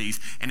legacies,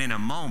 and in a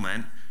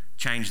moment,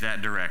 change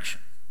that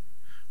direction.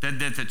 That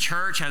the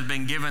church has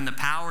been given the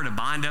power to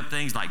bind up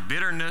things like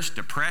bitterness,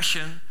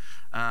 depression.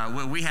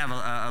 We have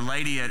a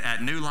lady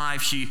at New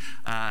Life. She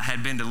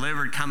had been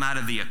delivered, come out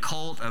of the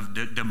occult of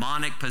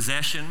demonic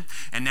possession,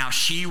 and now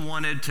she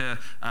wanted to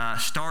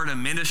start a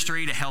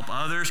ministry to help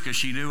others because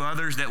she knew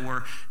others that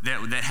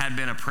had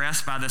been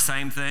oppressed by the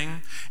same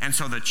thing. And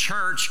so the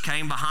church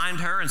came behind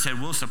her and said,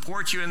 we'll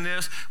support you in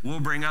this. We'll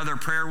bring other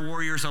prayer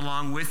warriors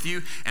along with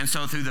you. And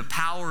so through the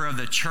power of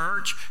the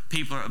church,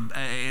 people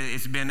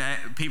have been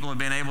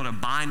able to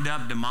bind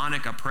up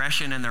demonic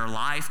oppression in their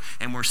life.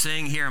 And we're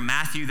seeing here in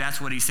Matthew, that's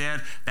what he said.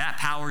 That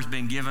power's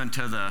been given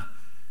to the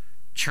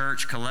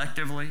church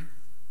collectively.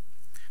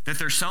 That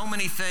there's so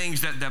many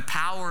things that the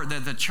power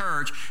that the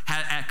church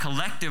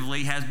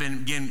collectively has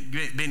been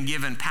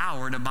given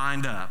power to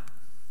bind up.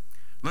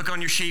 Look on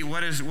your sheet.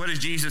 What does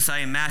Jesus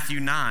say in Matthew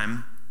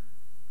 9?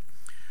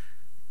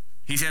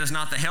 He said it's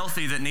not the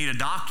healthy that need a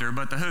doctor,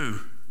 but the who?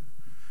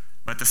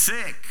 But the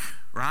sick,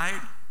 right?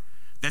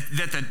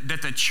 That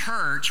the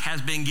church has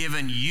been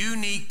given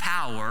unique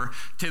power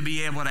to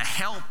be able to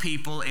help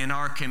people in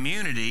our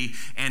community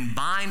and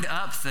bind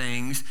up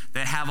things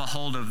that have a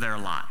hold of their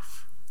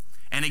life.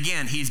 And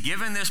again, he's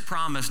given this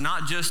promise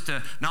not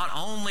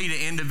only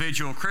to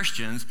individual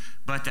Christians,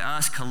 but to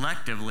us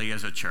collectively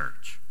as a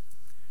church.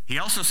 He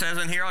also says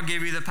in here, I'll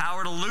give you the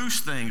power to loose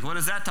things. What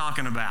is that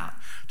talking about?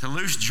 To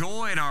loose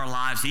joy in our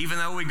lives, even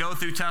though we go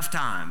through tough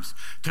times.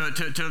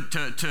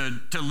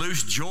 To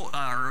loose joy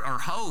or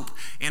hope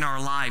in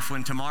our life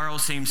when tomorrow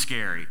seems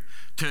scary.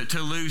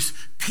 To lose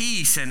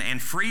peace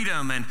and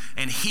freedom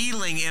and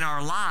healing in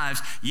our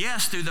lives,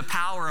 yes, through the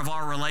power of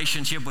our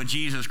relationship with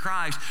Jesus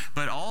Christ,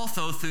 but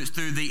also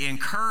through the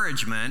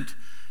encouragement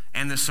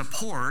and the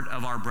support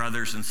of our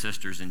brothers and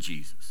sisters in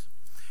Jesus.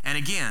 And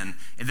again,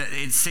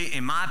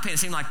 in my opinion, it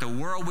seems like the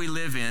world we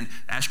live in,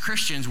 as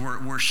Christians,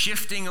 we're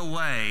shifting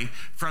away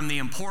from the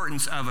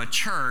importance of a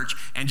church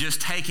and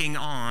just taking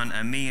on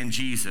a me and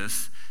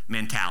Jesus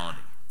mentality.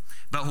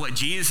 But what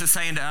Jesus is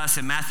saying to us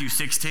in Matthew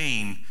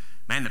 16,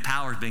 man, the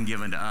power's been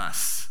given to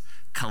us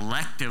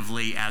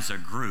collectively as a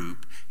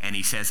group, and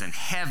he says, and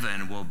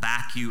heaven will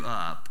back you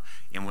up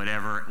in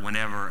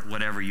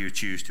whatever you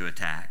choose to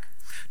attack.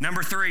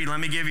 Number 3, let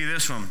me give you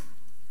this one.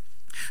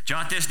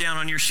 Jot this down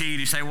on your sheet.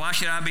 You say, why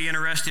should I be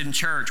interested in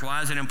church?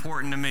 Why is it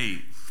important to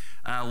me?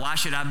 Why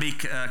should I be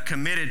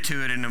committed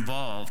to it and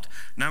involved?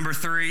 Number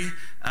 3,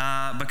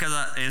 because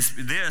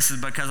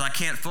I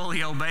can't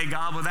fully obey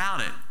God without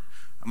it.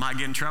 I might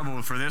get in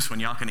trouble for this one.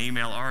 Y'all can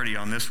email Artie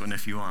on this one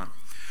if you want.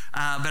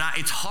 But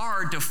it's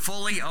hard to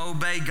fully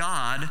obey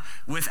God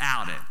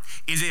without it.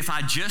 Is if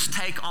I just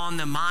take on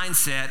the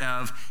mindset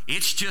of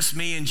it's just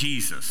me and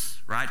Jesus,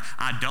 right?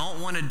 I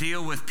don't want to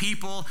deal with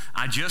people.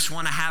 I just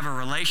want to have a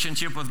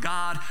relationship with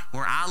God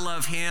where I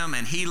love him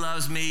and he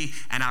loves me,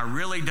 and I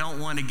really don't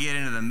want to get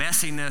into the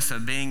messiness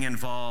of being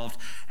involved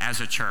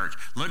as a church.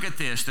 Look at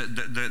this.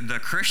 The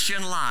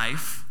Christian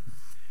life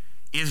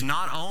is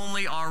not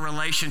only our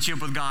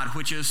relationship with God,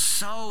 which is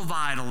so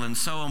vital and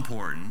so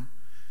important,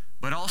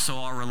 but also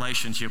our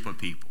relationship with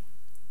people.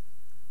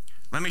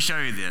 Let me show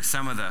you this,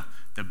 some of the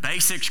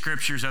basic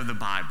scriptures of the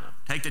Bible.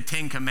 Take the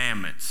 10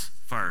 Commandments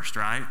first,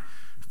 right?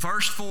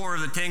 First 4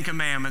 of the 10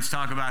 Commandments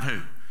talk about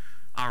who?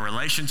 Our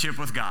relationship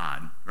with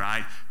God,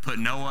 right? Put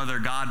no other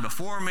God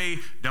before me.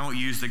 Don't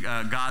use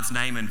God's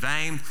name in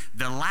vain.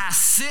 The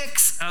last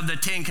 6 of the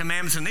 10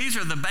 Commandments, and these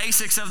are the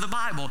basics of the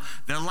Bible,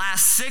 the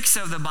last 6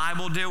 of the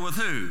Bible deal with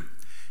who?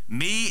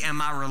 Me and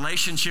my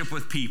relationship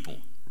with people.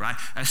 Right?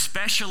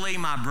 Especially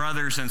my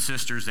brothers and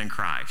sisters in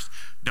Christ.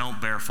 Don't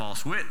bear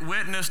false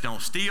witness,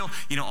 don't steal,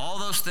 all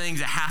those things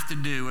that have to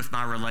do with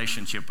my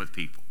relationship with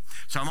people.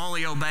 So I'm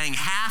only obeying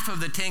half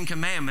of the 10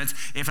 Commandments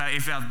if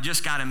I've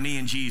just got a me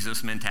and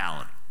Jesus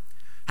mentality.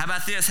 How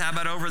about this? How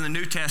about over in the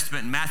New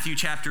Testament in Matthew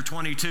chapter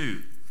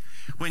 22?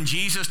 When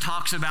Jesus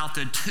talks about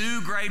the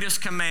 2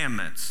 greatest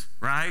commandments,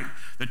 right?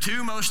 The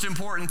 2 most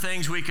important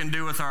things we can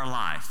do with our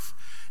life.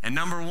 And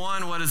number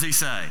 1, what does he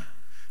say?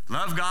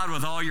 Love God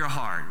with all your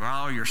heart, with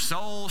all your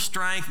soul,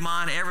 strength,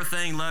 mind,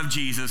 everything. Love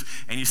Jesus.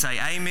 And you say,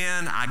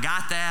 amen, I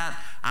got that.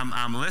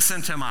 I'm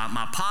listening to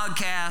my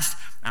podcast.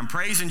 I'm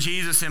praising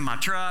Jesus in my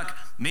truck.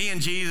 Me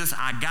and Jesus,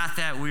 I got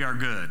that. We are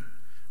good.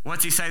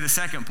 What's he say the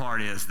second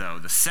part is, though?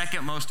 The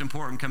second most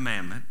important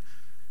commandment,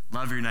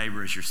 love your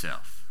neighbor as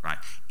yourself. Right?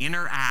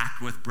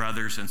 Interact with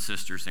brothers and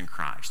sisters in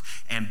Christ.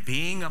 And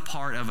being a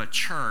part of a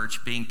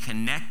church, being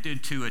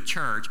connected to a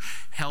church,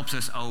 helps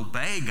us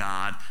obey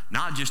God,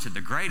 not just at the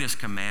greatest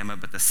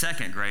commandment, but the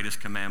second greatest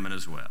commandment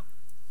as well.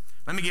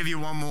 Let me give you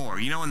one more.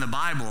 In the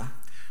Bible,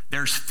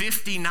 there's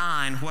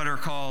 59 what are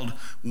called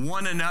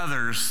one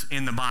another's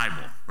in the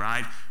Bible,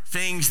 right?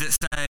 Things that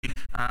say,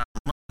 love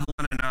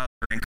one another,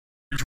 encourage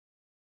one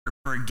another,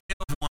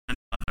 forgive one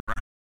another, right?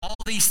 All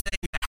these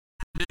things that have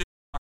to do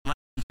with our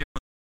relationship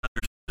with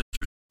brothers and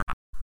sisters in Christ.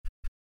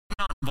 I'm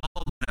not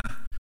involved in a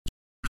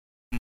church,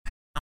 and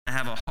I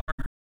have a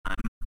hard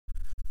time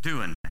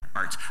doing that.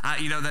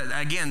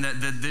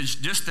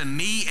 Just the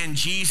me and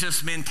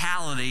Jesus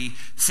mentality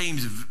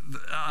seems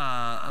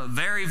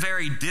very,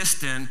 very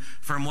distant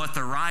from what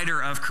the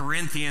writer of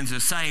Corinthians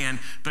is saying,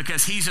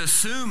 because he's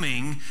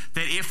assuming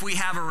that if we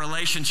have a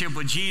relationship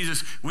with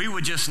Jesus, we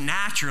would just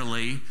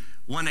naturally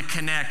want to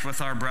connect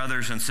with our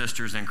brothers and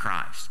sisters in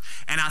Christ.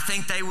 And I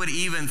think they would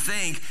even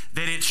think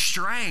that it's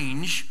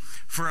strange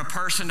for a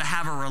person to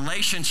have a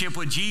relationship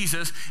with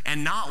Jesus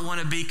and not want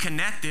to be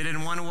connected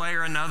in one way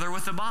or another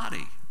with the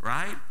body,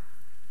 right?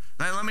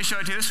 Let me show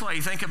it to you this way.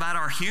 You think about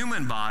our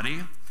human body,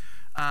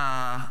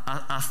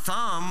 a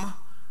thumb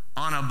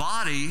on a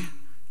body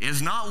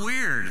is not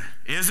weird,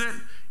 is it?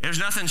 There's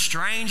nothing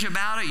strange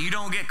about it. You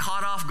don't get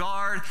caught off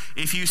guard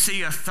if you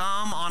see a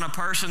thumb on a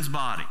person's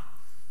body.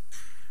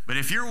 But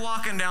if you're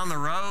walking down the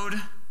road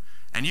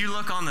and you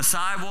look on the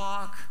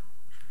sidewalk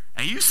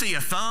and you see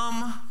a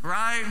thumb,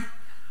 right?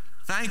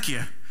 Thank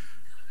you.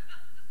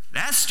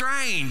 That's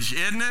strange,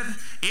 isn't it?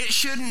 It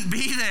shouldn't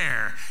be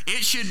there.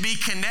 It should be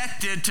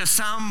connected to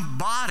some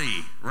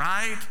body,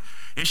 right?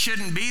 It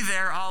shouldn't be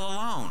there all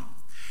alone.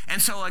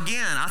 And so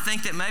again, I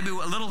think that maybe a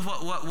little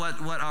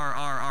what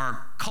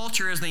our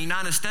culture is in the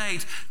United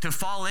States to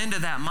fall into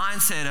that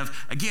mindset of,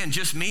 again,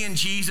 just me and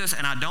Jesus,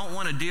 and I don't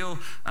want to deal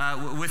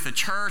with the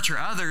church or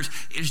others,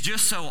 is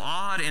just so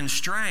odd and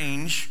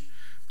strange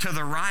to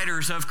the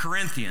writers of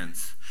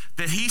Corinthians.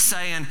 That he's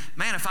saying,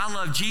 man, if I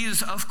love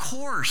Jesus, of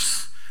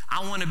course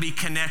I want to be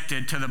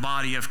connected to the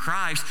body of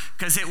Christ,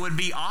 because it would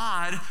be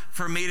odd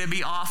for me to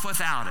be off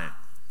without it.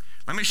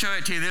 Let me show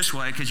it to you this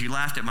way, because you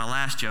laughed at my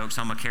last joke,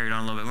 so I'm going to carry it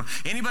on a little bit more.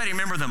 Anybody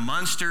remember The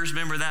Munsters?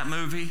 Remember that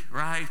movie,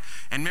 right?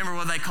 And remember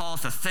what they call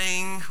it, the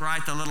thing,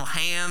 right? The little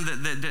hand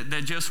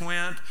that just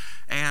went?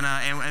 And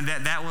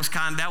that was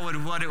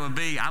what it would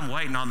be. I'm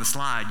waiting on the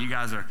slide. You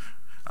guys are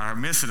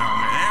missing on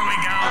me. There we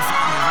go.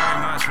 Thank you very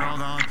much.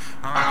 Rolled on.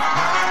 All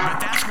right. But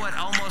that's what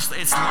almost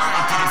it's like,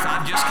 that if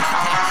I've just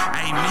got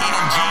a me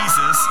and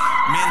Jesus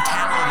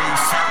mentality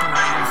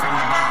separated from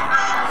the body.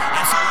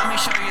 And so let me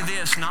show you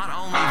this. Not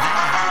only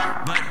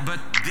that, but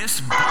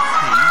this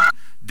body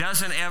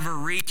doesn't ever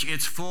reach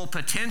its full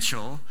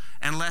potential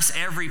unless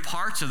every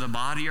parts of the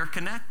body are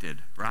connected,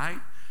 right?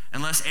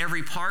 Unless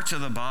every parts of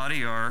the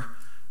body are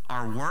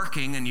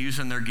working and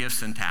using their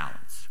gifts and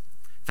talents.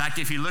 In fact,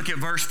 if you look at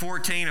verse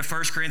 14 of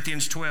 1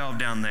 Corinthians 12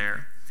 down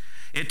there,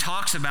 it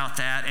talks about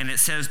that, and it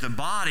says the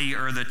body,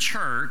 or the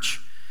church,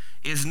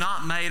 is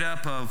not made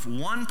up of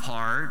one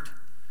part,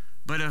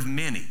 but of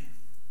many.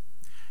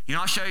 You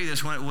know, I'll show you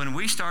this. When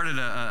we started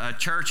a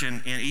church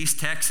in East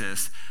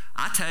Texas,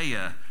 I tell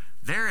you,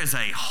 there is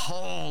a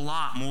whole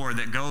lot more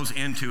that goes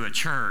into a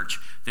church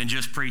than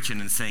just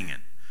preaching and singing.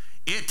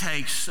 It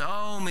takes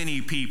so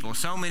many people,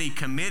 so many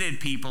committed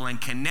people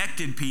and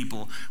connected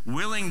people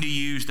willing to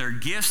use their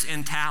gifts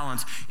and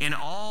talents in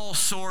all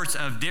sorts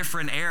of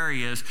different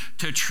areas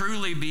to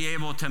truly be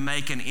able to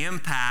make an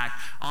impact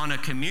on a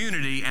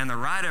community. And the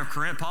writer of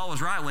Corinth, Paul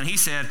was right when he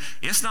said,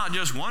 it's not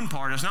just one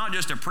part. It's not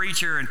just a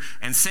preacher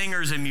and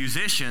singers and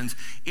musicians.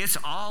 It's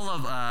all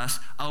of us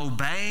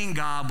obeying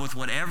God with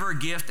whatever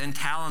gift and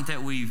talent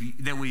that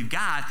we've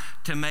got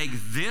to make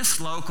this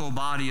local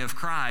body of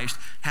Christ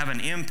have an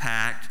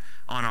impact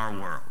on our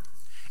world.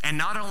 And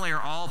not only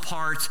are all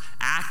parts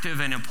active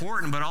and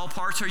important, but all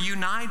parts are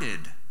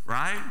united,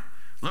 right?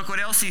 Look what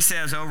else he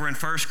says over in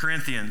 1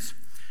 Corinthians.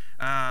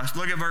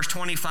 Look at verse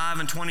 25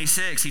 and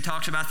 26. He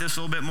talks about this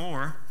a little bit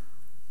more,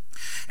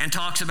 and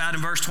talks about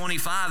in verse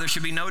 25, there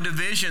should be no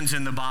divisions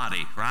in the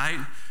body,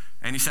 right?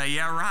 And you say,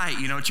 yeah, right.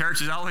 You know, church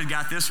has always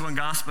got this one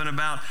gossiping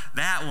about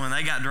that one.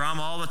 They got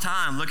drama all the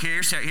time. Look,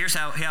 here's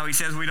how he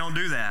says we don't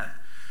do that.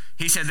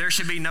 He said there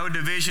should be no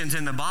divisions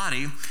in the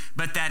body,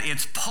 but that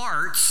its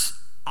parts,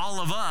 all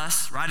of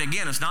us, right?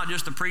 Again, it's not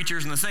just the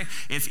preachers and the singers.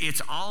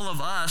 It's all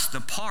of us, the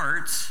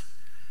parts,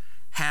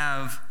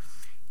 have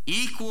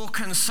equal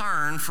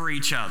concern for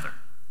each other.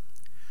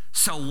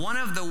 So one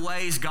of the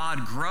ways God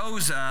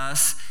grows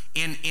us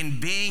in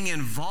being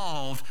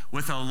involved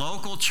with a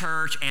local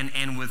church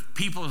and with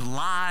people's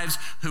lives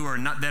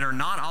that are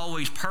not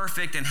always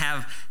perfect and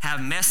have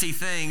messy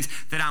things,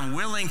 that I'm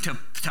willing to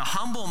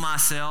humble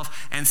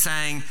myself and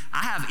saying,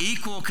 I have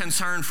equal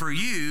concern for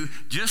you,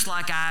 just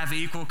like I have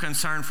equal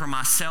concern for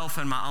myself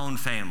and my own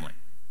family.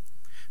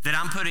 That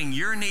I'm putting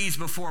your needs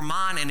before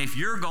mine, and if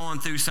you're going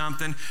through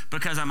something,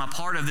 because I'm a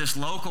part of this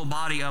local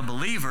body of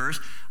believers,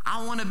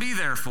 I want to be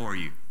there for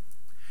you.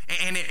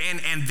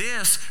 And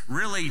this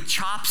really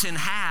chops in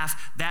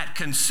half that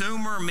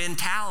consumer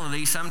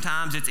mentality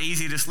sometimes it's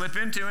easy to slip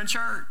into in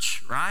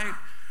church, right?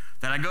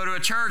 That I go to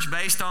a church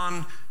based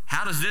on,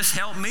 how does this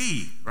help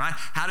me, right?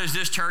 How does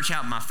this church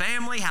help my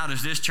family? How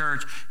does this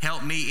church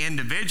help me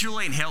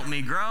individually and help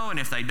me grow? And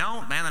if they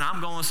don't, man, then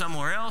I'm going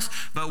somewhere else.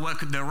 But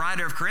what the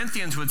writer of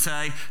Corinthians would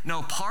say,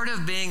 no, part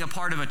of being a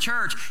part of a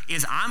church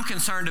is I'm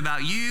concerned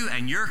about you,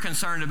 and you're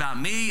concerned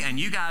about me, and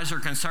you guys are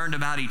concerned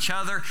about each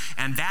other.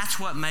 And that's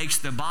what makes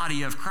the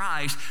body of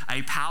Christ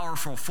a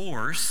powerful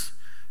force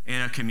in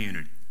a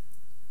community.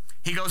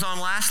 He goes on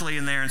lastly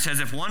in there and says,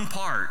 if one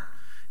part,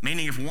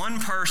 meaning if one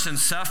person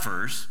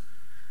suffers,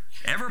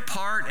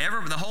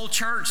 the whole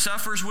church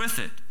suffers with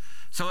it.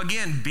 So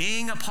again,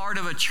 being a part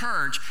of a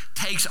church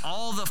takes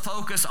all the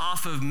focus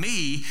off of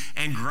me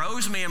and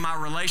grows me in my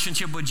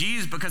relationship with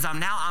Jesus, because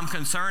I'm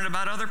concerned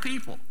about other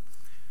people.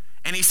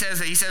 And he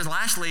says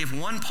lastly, if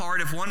one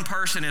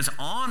person is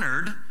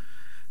honored,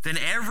 then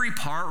every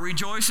part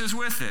rejoices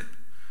with it.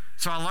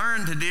 So I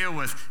learned to deal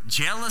with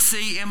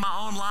jealousy in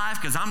my own life,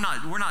 because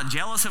we're not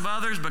jealous of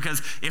others,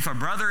 because if a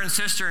brother and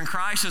sister in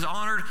Christ is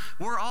honored,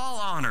 we're all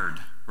honored,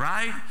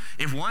 right?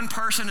 If one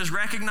person is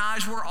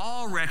recognized, we're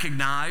all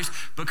recognized,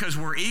 because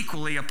we're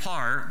equally a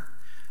part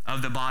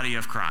of the body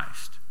of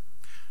Christ.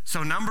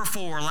 So number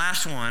 4,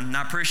 last one, and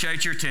I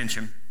appreciate your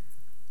attention.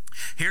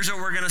 Here's what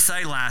we're going to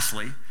say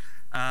lastly.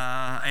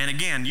 And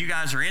again, you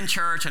guys are in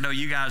church. I know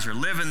you guys are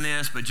living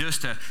this, but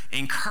just to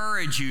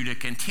encourage you to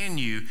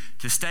continue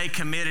to stay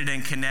committed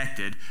and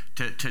connected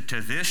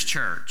to this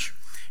church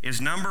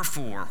is number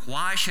 4.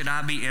 Why should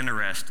I be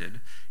interested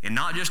in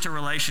not just a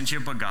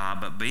relationship with God,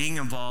 but being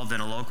involved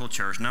in a local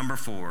church? Number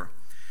 4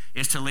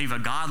 is to leave a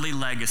godly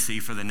legacy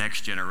for the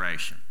next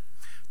generation.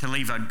 To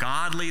leave a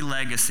godly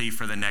legacy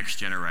for the next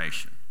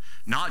generation.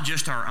 Not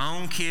just our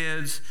own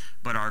kids,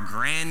 but our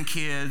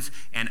grandkids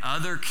and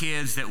other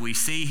kids that we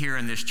see here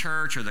in this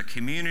church or the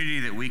community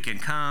that we can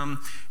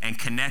come and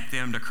connect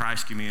them to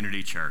Christ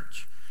Community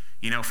Church.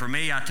 You know, for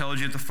me, I told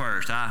you at the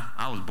first,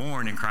 I was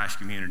born in Christ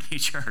Community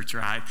Church,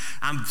 right?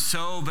 I'm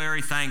so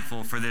very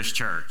thankful for this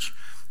church.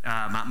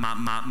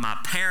 My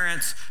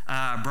parents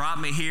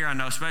brought me here. I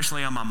know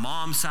especially on my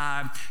mom's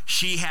side,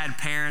 she had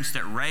parents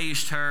that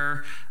raised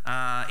her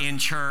in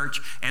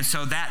church. And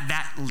so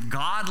that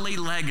godly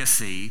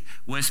legacy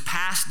was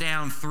passed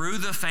down through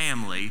the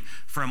family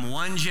from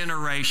one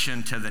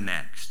generation to the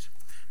next.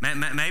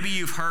 Maybe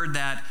you've heard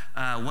that,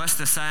 what's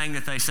the saying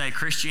that they say,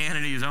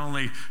 Christianity is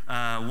only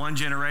one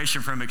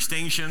generation from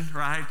extinction,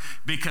 right?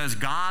 Because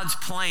God's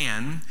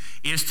plan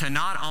is to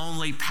not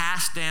only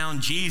pass down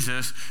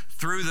Jesus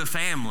through the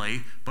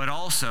family, but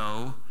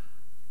also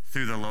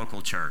through the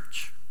local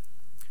church.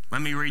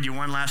 Let me read you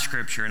one last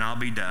scripture and I'll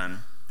be done.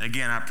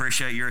 Again, I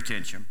appreciate your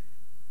attention.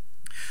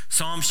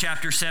 Psalms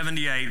chapter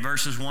 78,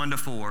 verses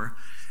 1-4.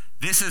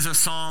 This is a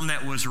psalm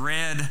that was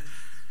read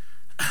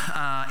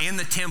in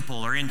the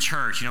temple or in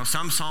church. You know,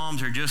 some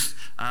psalms are just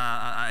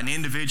an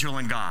individual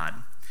in God.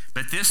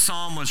 But this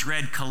psalm was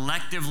read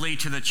collectively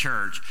to the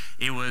church.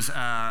 It was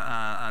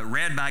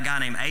read by a guy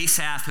named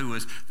Asaph, who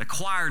was the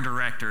choir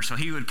director. So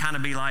he would kind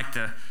of be like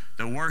the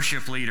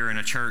worship leader in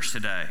a church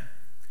today.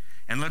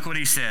 And look what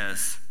he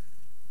says.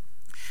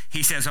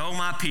 He says, "O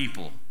my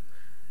people,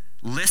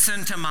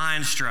 listen to my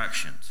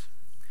instructions.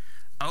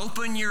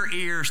 Open your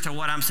ears to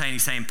what I'm saying."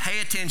 He's saying,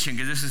 pay attention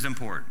because this is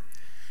important.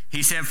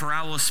 He said, "For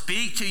I will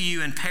speak to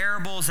you in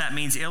parables." That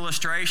means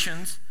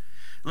illustrations.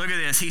 Look at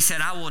this. He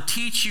said, "I will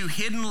teach you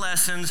hidden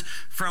lessons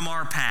from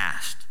our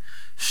past,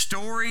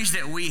 stories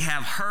that we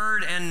have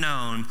heard and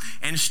known,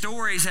 and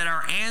stories that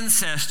our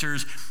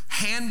ancestors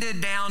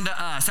handed down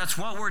to us." That's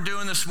what we're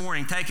doing this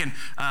morning, taking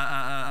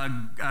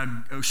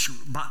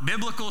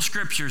biblical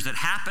scriptures that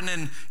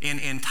happened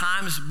in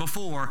times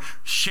before,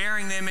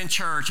 sharing them in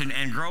church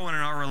and growing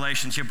in our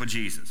relationship with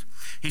Jesus.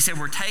 He said,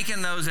 we're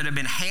taking those that have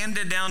been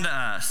handed down to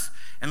us.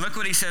 And look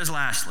what he says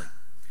lastly.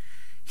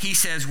 He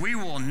says, "We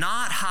will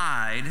not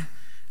hide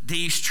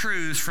these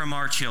truths from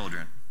our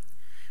children.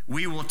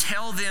 We will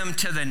tell them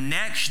to the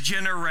next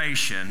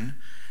generation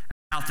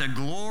about the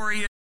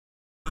glory of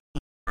the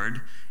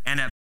Lord and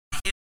about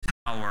his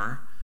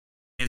power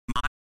and his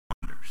mighty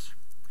wonders."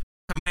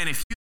 So man,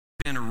 if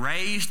you've been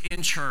raised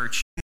in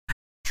church, you know how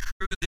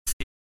true this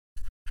is,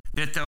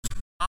 that those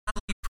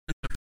godly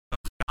principles,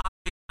 those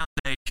godly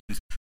foundations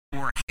that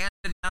were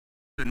handed down to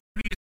you, and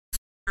maybe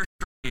those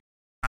godly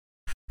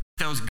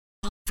foundations.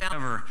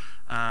 Ever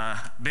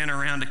been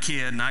around a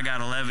kid, and I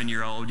got an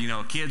 11-year-old, you know,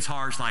 a kid's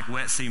heart's like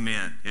wet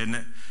cement, isn't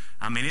it?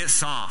 I mean, it's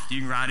soft.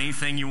 You can write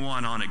anything you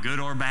want on it, good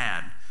or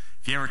bad.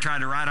 If you ever tried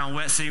to write on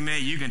wet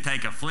cement, you can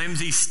take a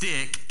flimsy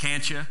stick,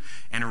 can't you,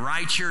 and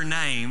write your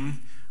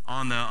name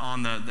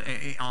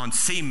on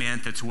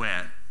cement that's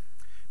wet.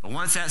 But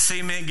once that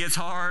cement gets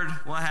hard,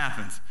 what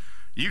happens?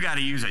 You got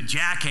to use a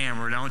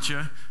jackhammer, don't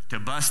you, to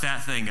bust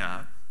that thing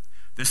up.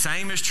 The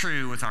same is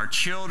true with our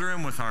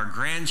children, with our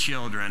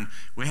grandchildren.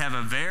 We have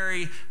a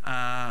very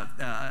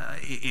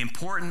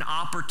important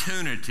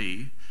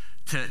opportunity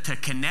to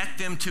connect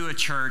them to a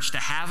church, to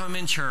have them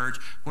in church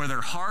where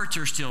their hearts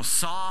are still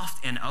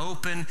soft and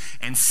open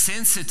and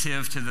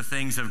sensitive to the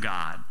things of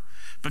God.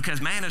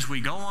 Because, man, as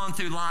we go on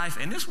through life,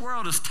 and this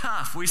world is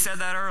tough. We said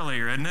that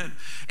earlier, isn't it?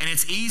 And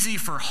it's easy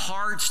for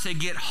hearts to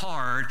get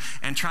hard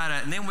and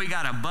then we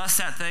got to bust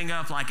that thing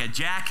up like a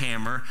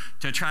jackhammer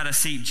to try to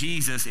seat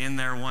Jesus in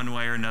there one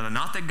way or another.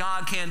 Not that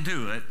God can't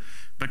do it,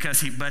 but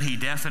he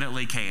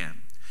definitely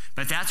can.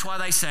 But that's why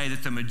they say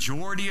that the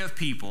majority of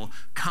people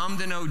come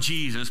to know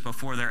Jesus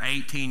before they're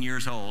 18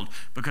 years old,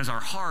 because our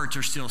hearts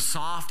are still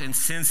soft and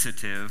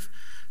sensitive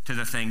to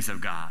the things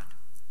of God.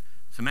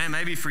 So, man,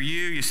 maybe for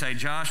you say,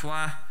 "Josh,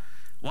 why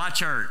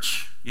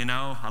church? You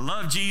know, I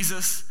love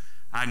Jesus.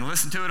 I can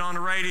listen to it on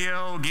the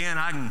radio. Again,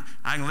 I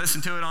can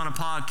listen to it on a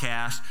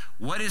podcast.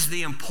 What is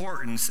the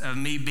importance of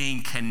me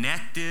being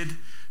connected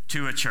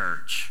to a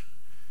church?"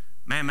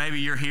 Man, maybe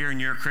you're here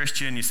and you're a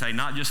Christian. You say,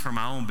 not just for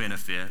my own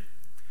benefit,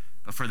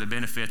 but for the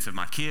benefits of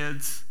my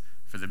kids,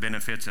 for the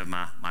benefits of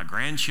my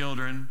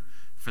grandchildren,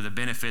 for the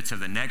benefits of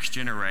the next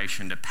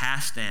generation, to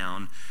pass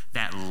down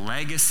that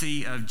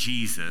legacy of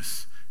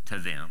Jesus to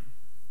them.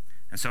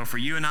 And so for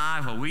you and I,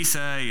 what we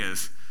say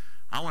is,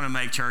 I want to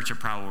make church a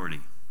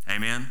priority.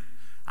 Amen?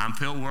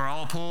 We're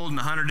all pulled in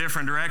 100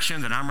 different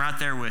directions, and I'm right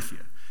there with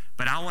you.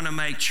 But I want to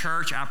make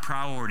church a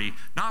priority,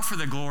 not for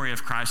the glory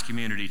of Christ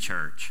Community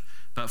Church,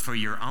 but for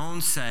your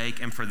own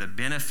sake and for the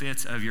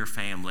benefits of your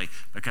family,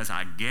 because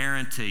I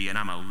guarantee, and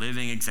I'm a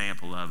living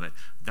example of it,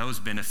 those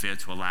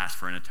benefits will last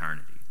for an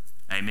eternity.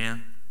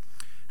 Amen?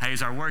 Hey,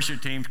 as our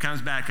worship team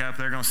comes back up,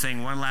 they're going to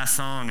sing one last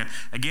song.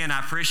 Again, I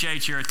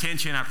appreciate your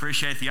attention. I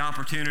appreciate the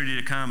opportunity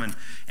to come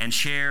and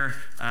share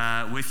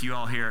with you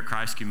all here at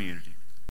Christ Community.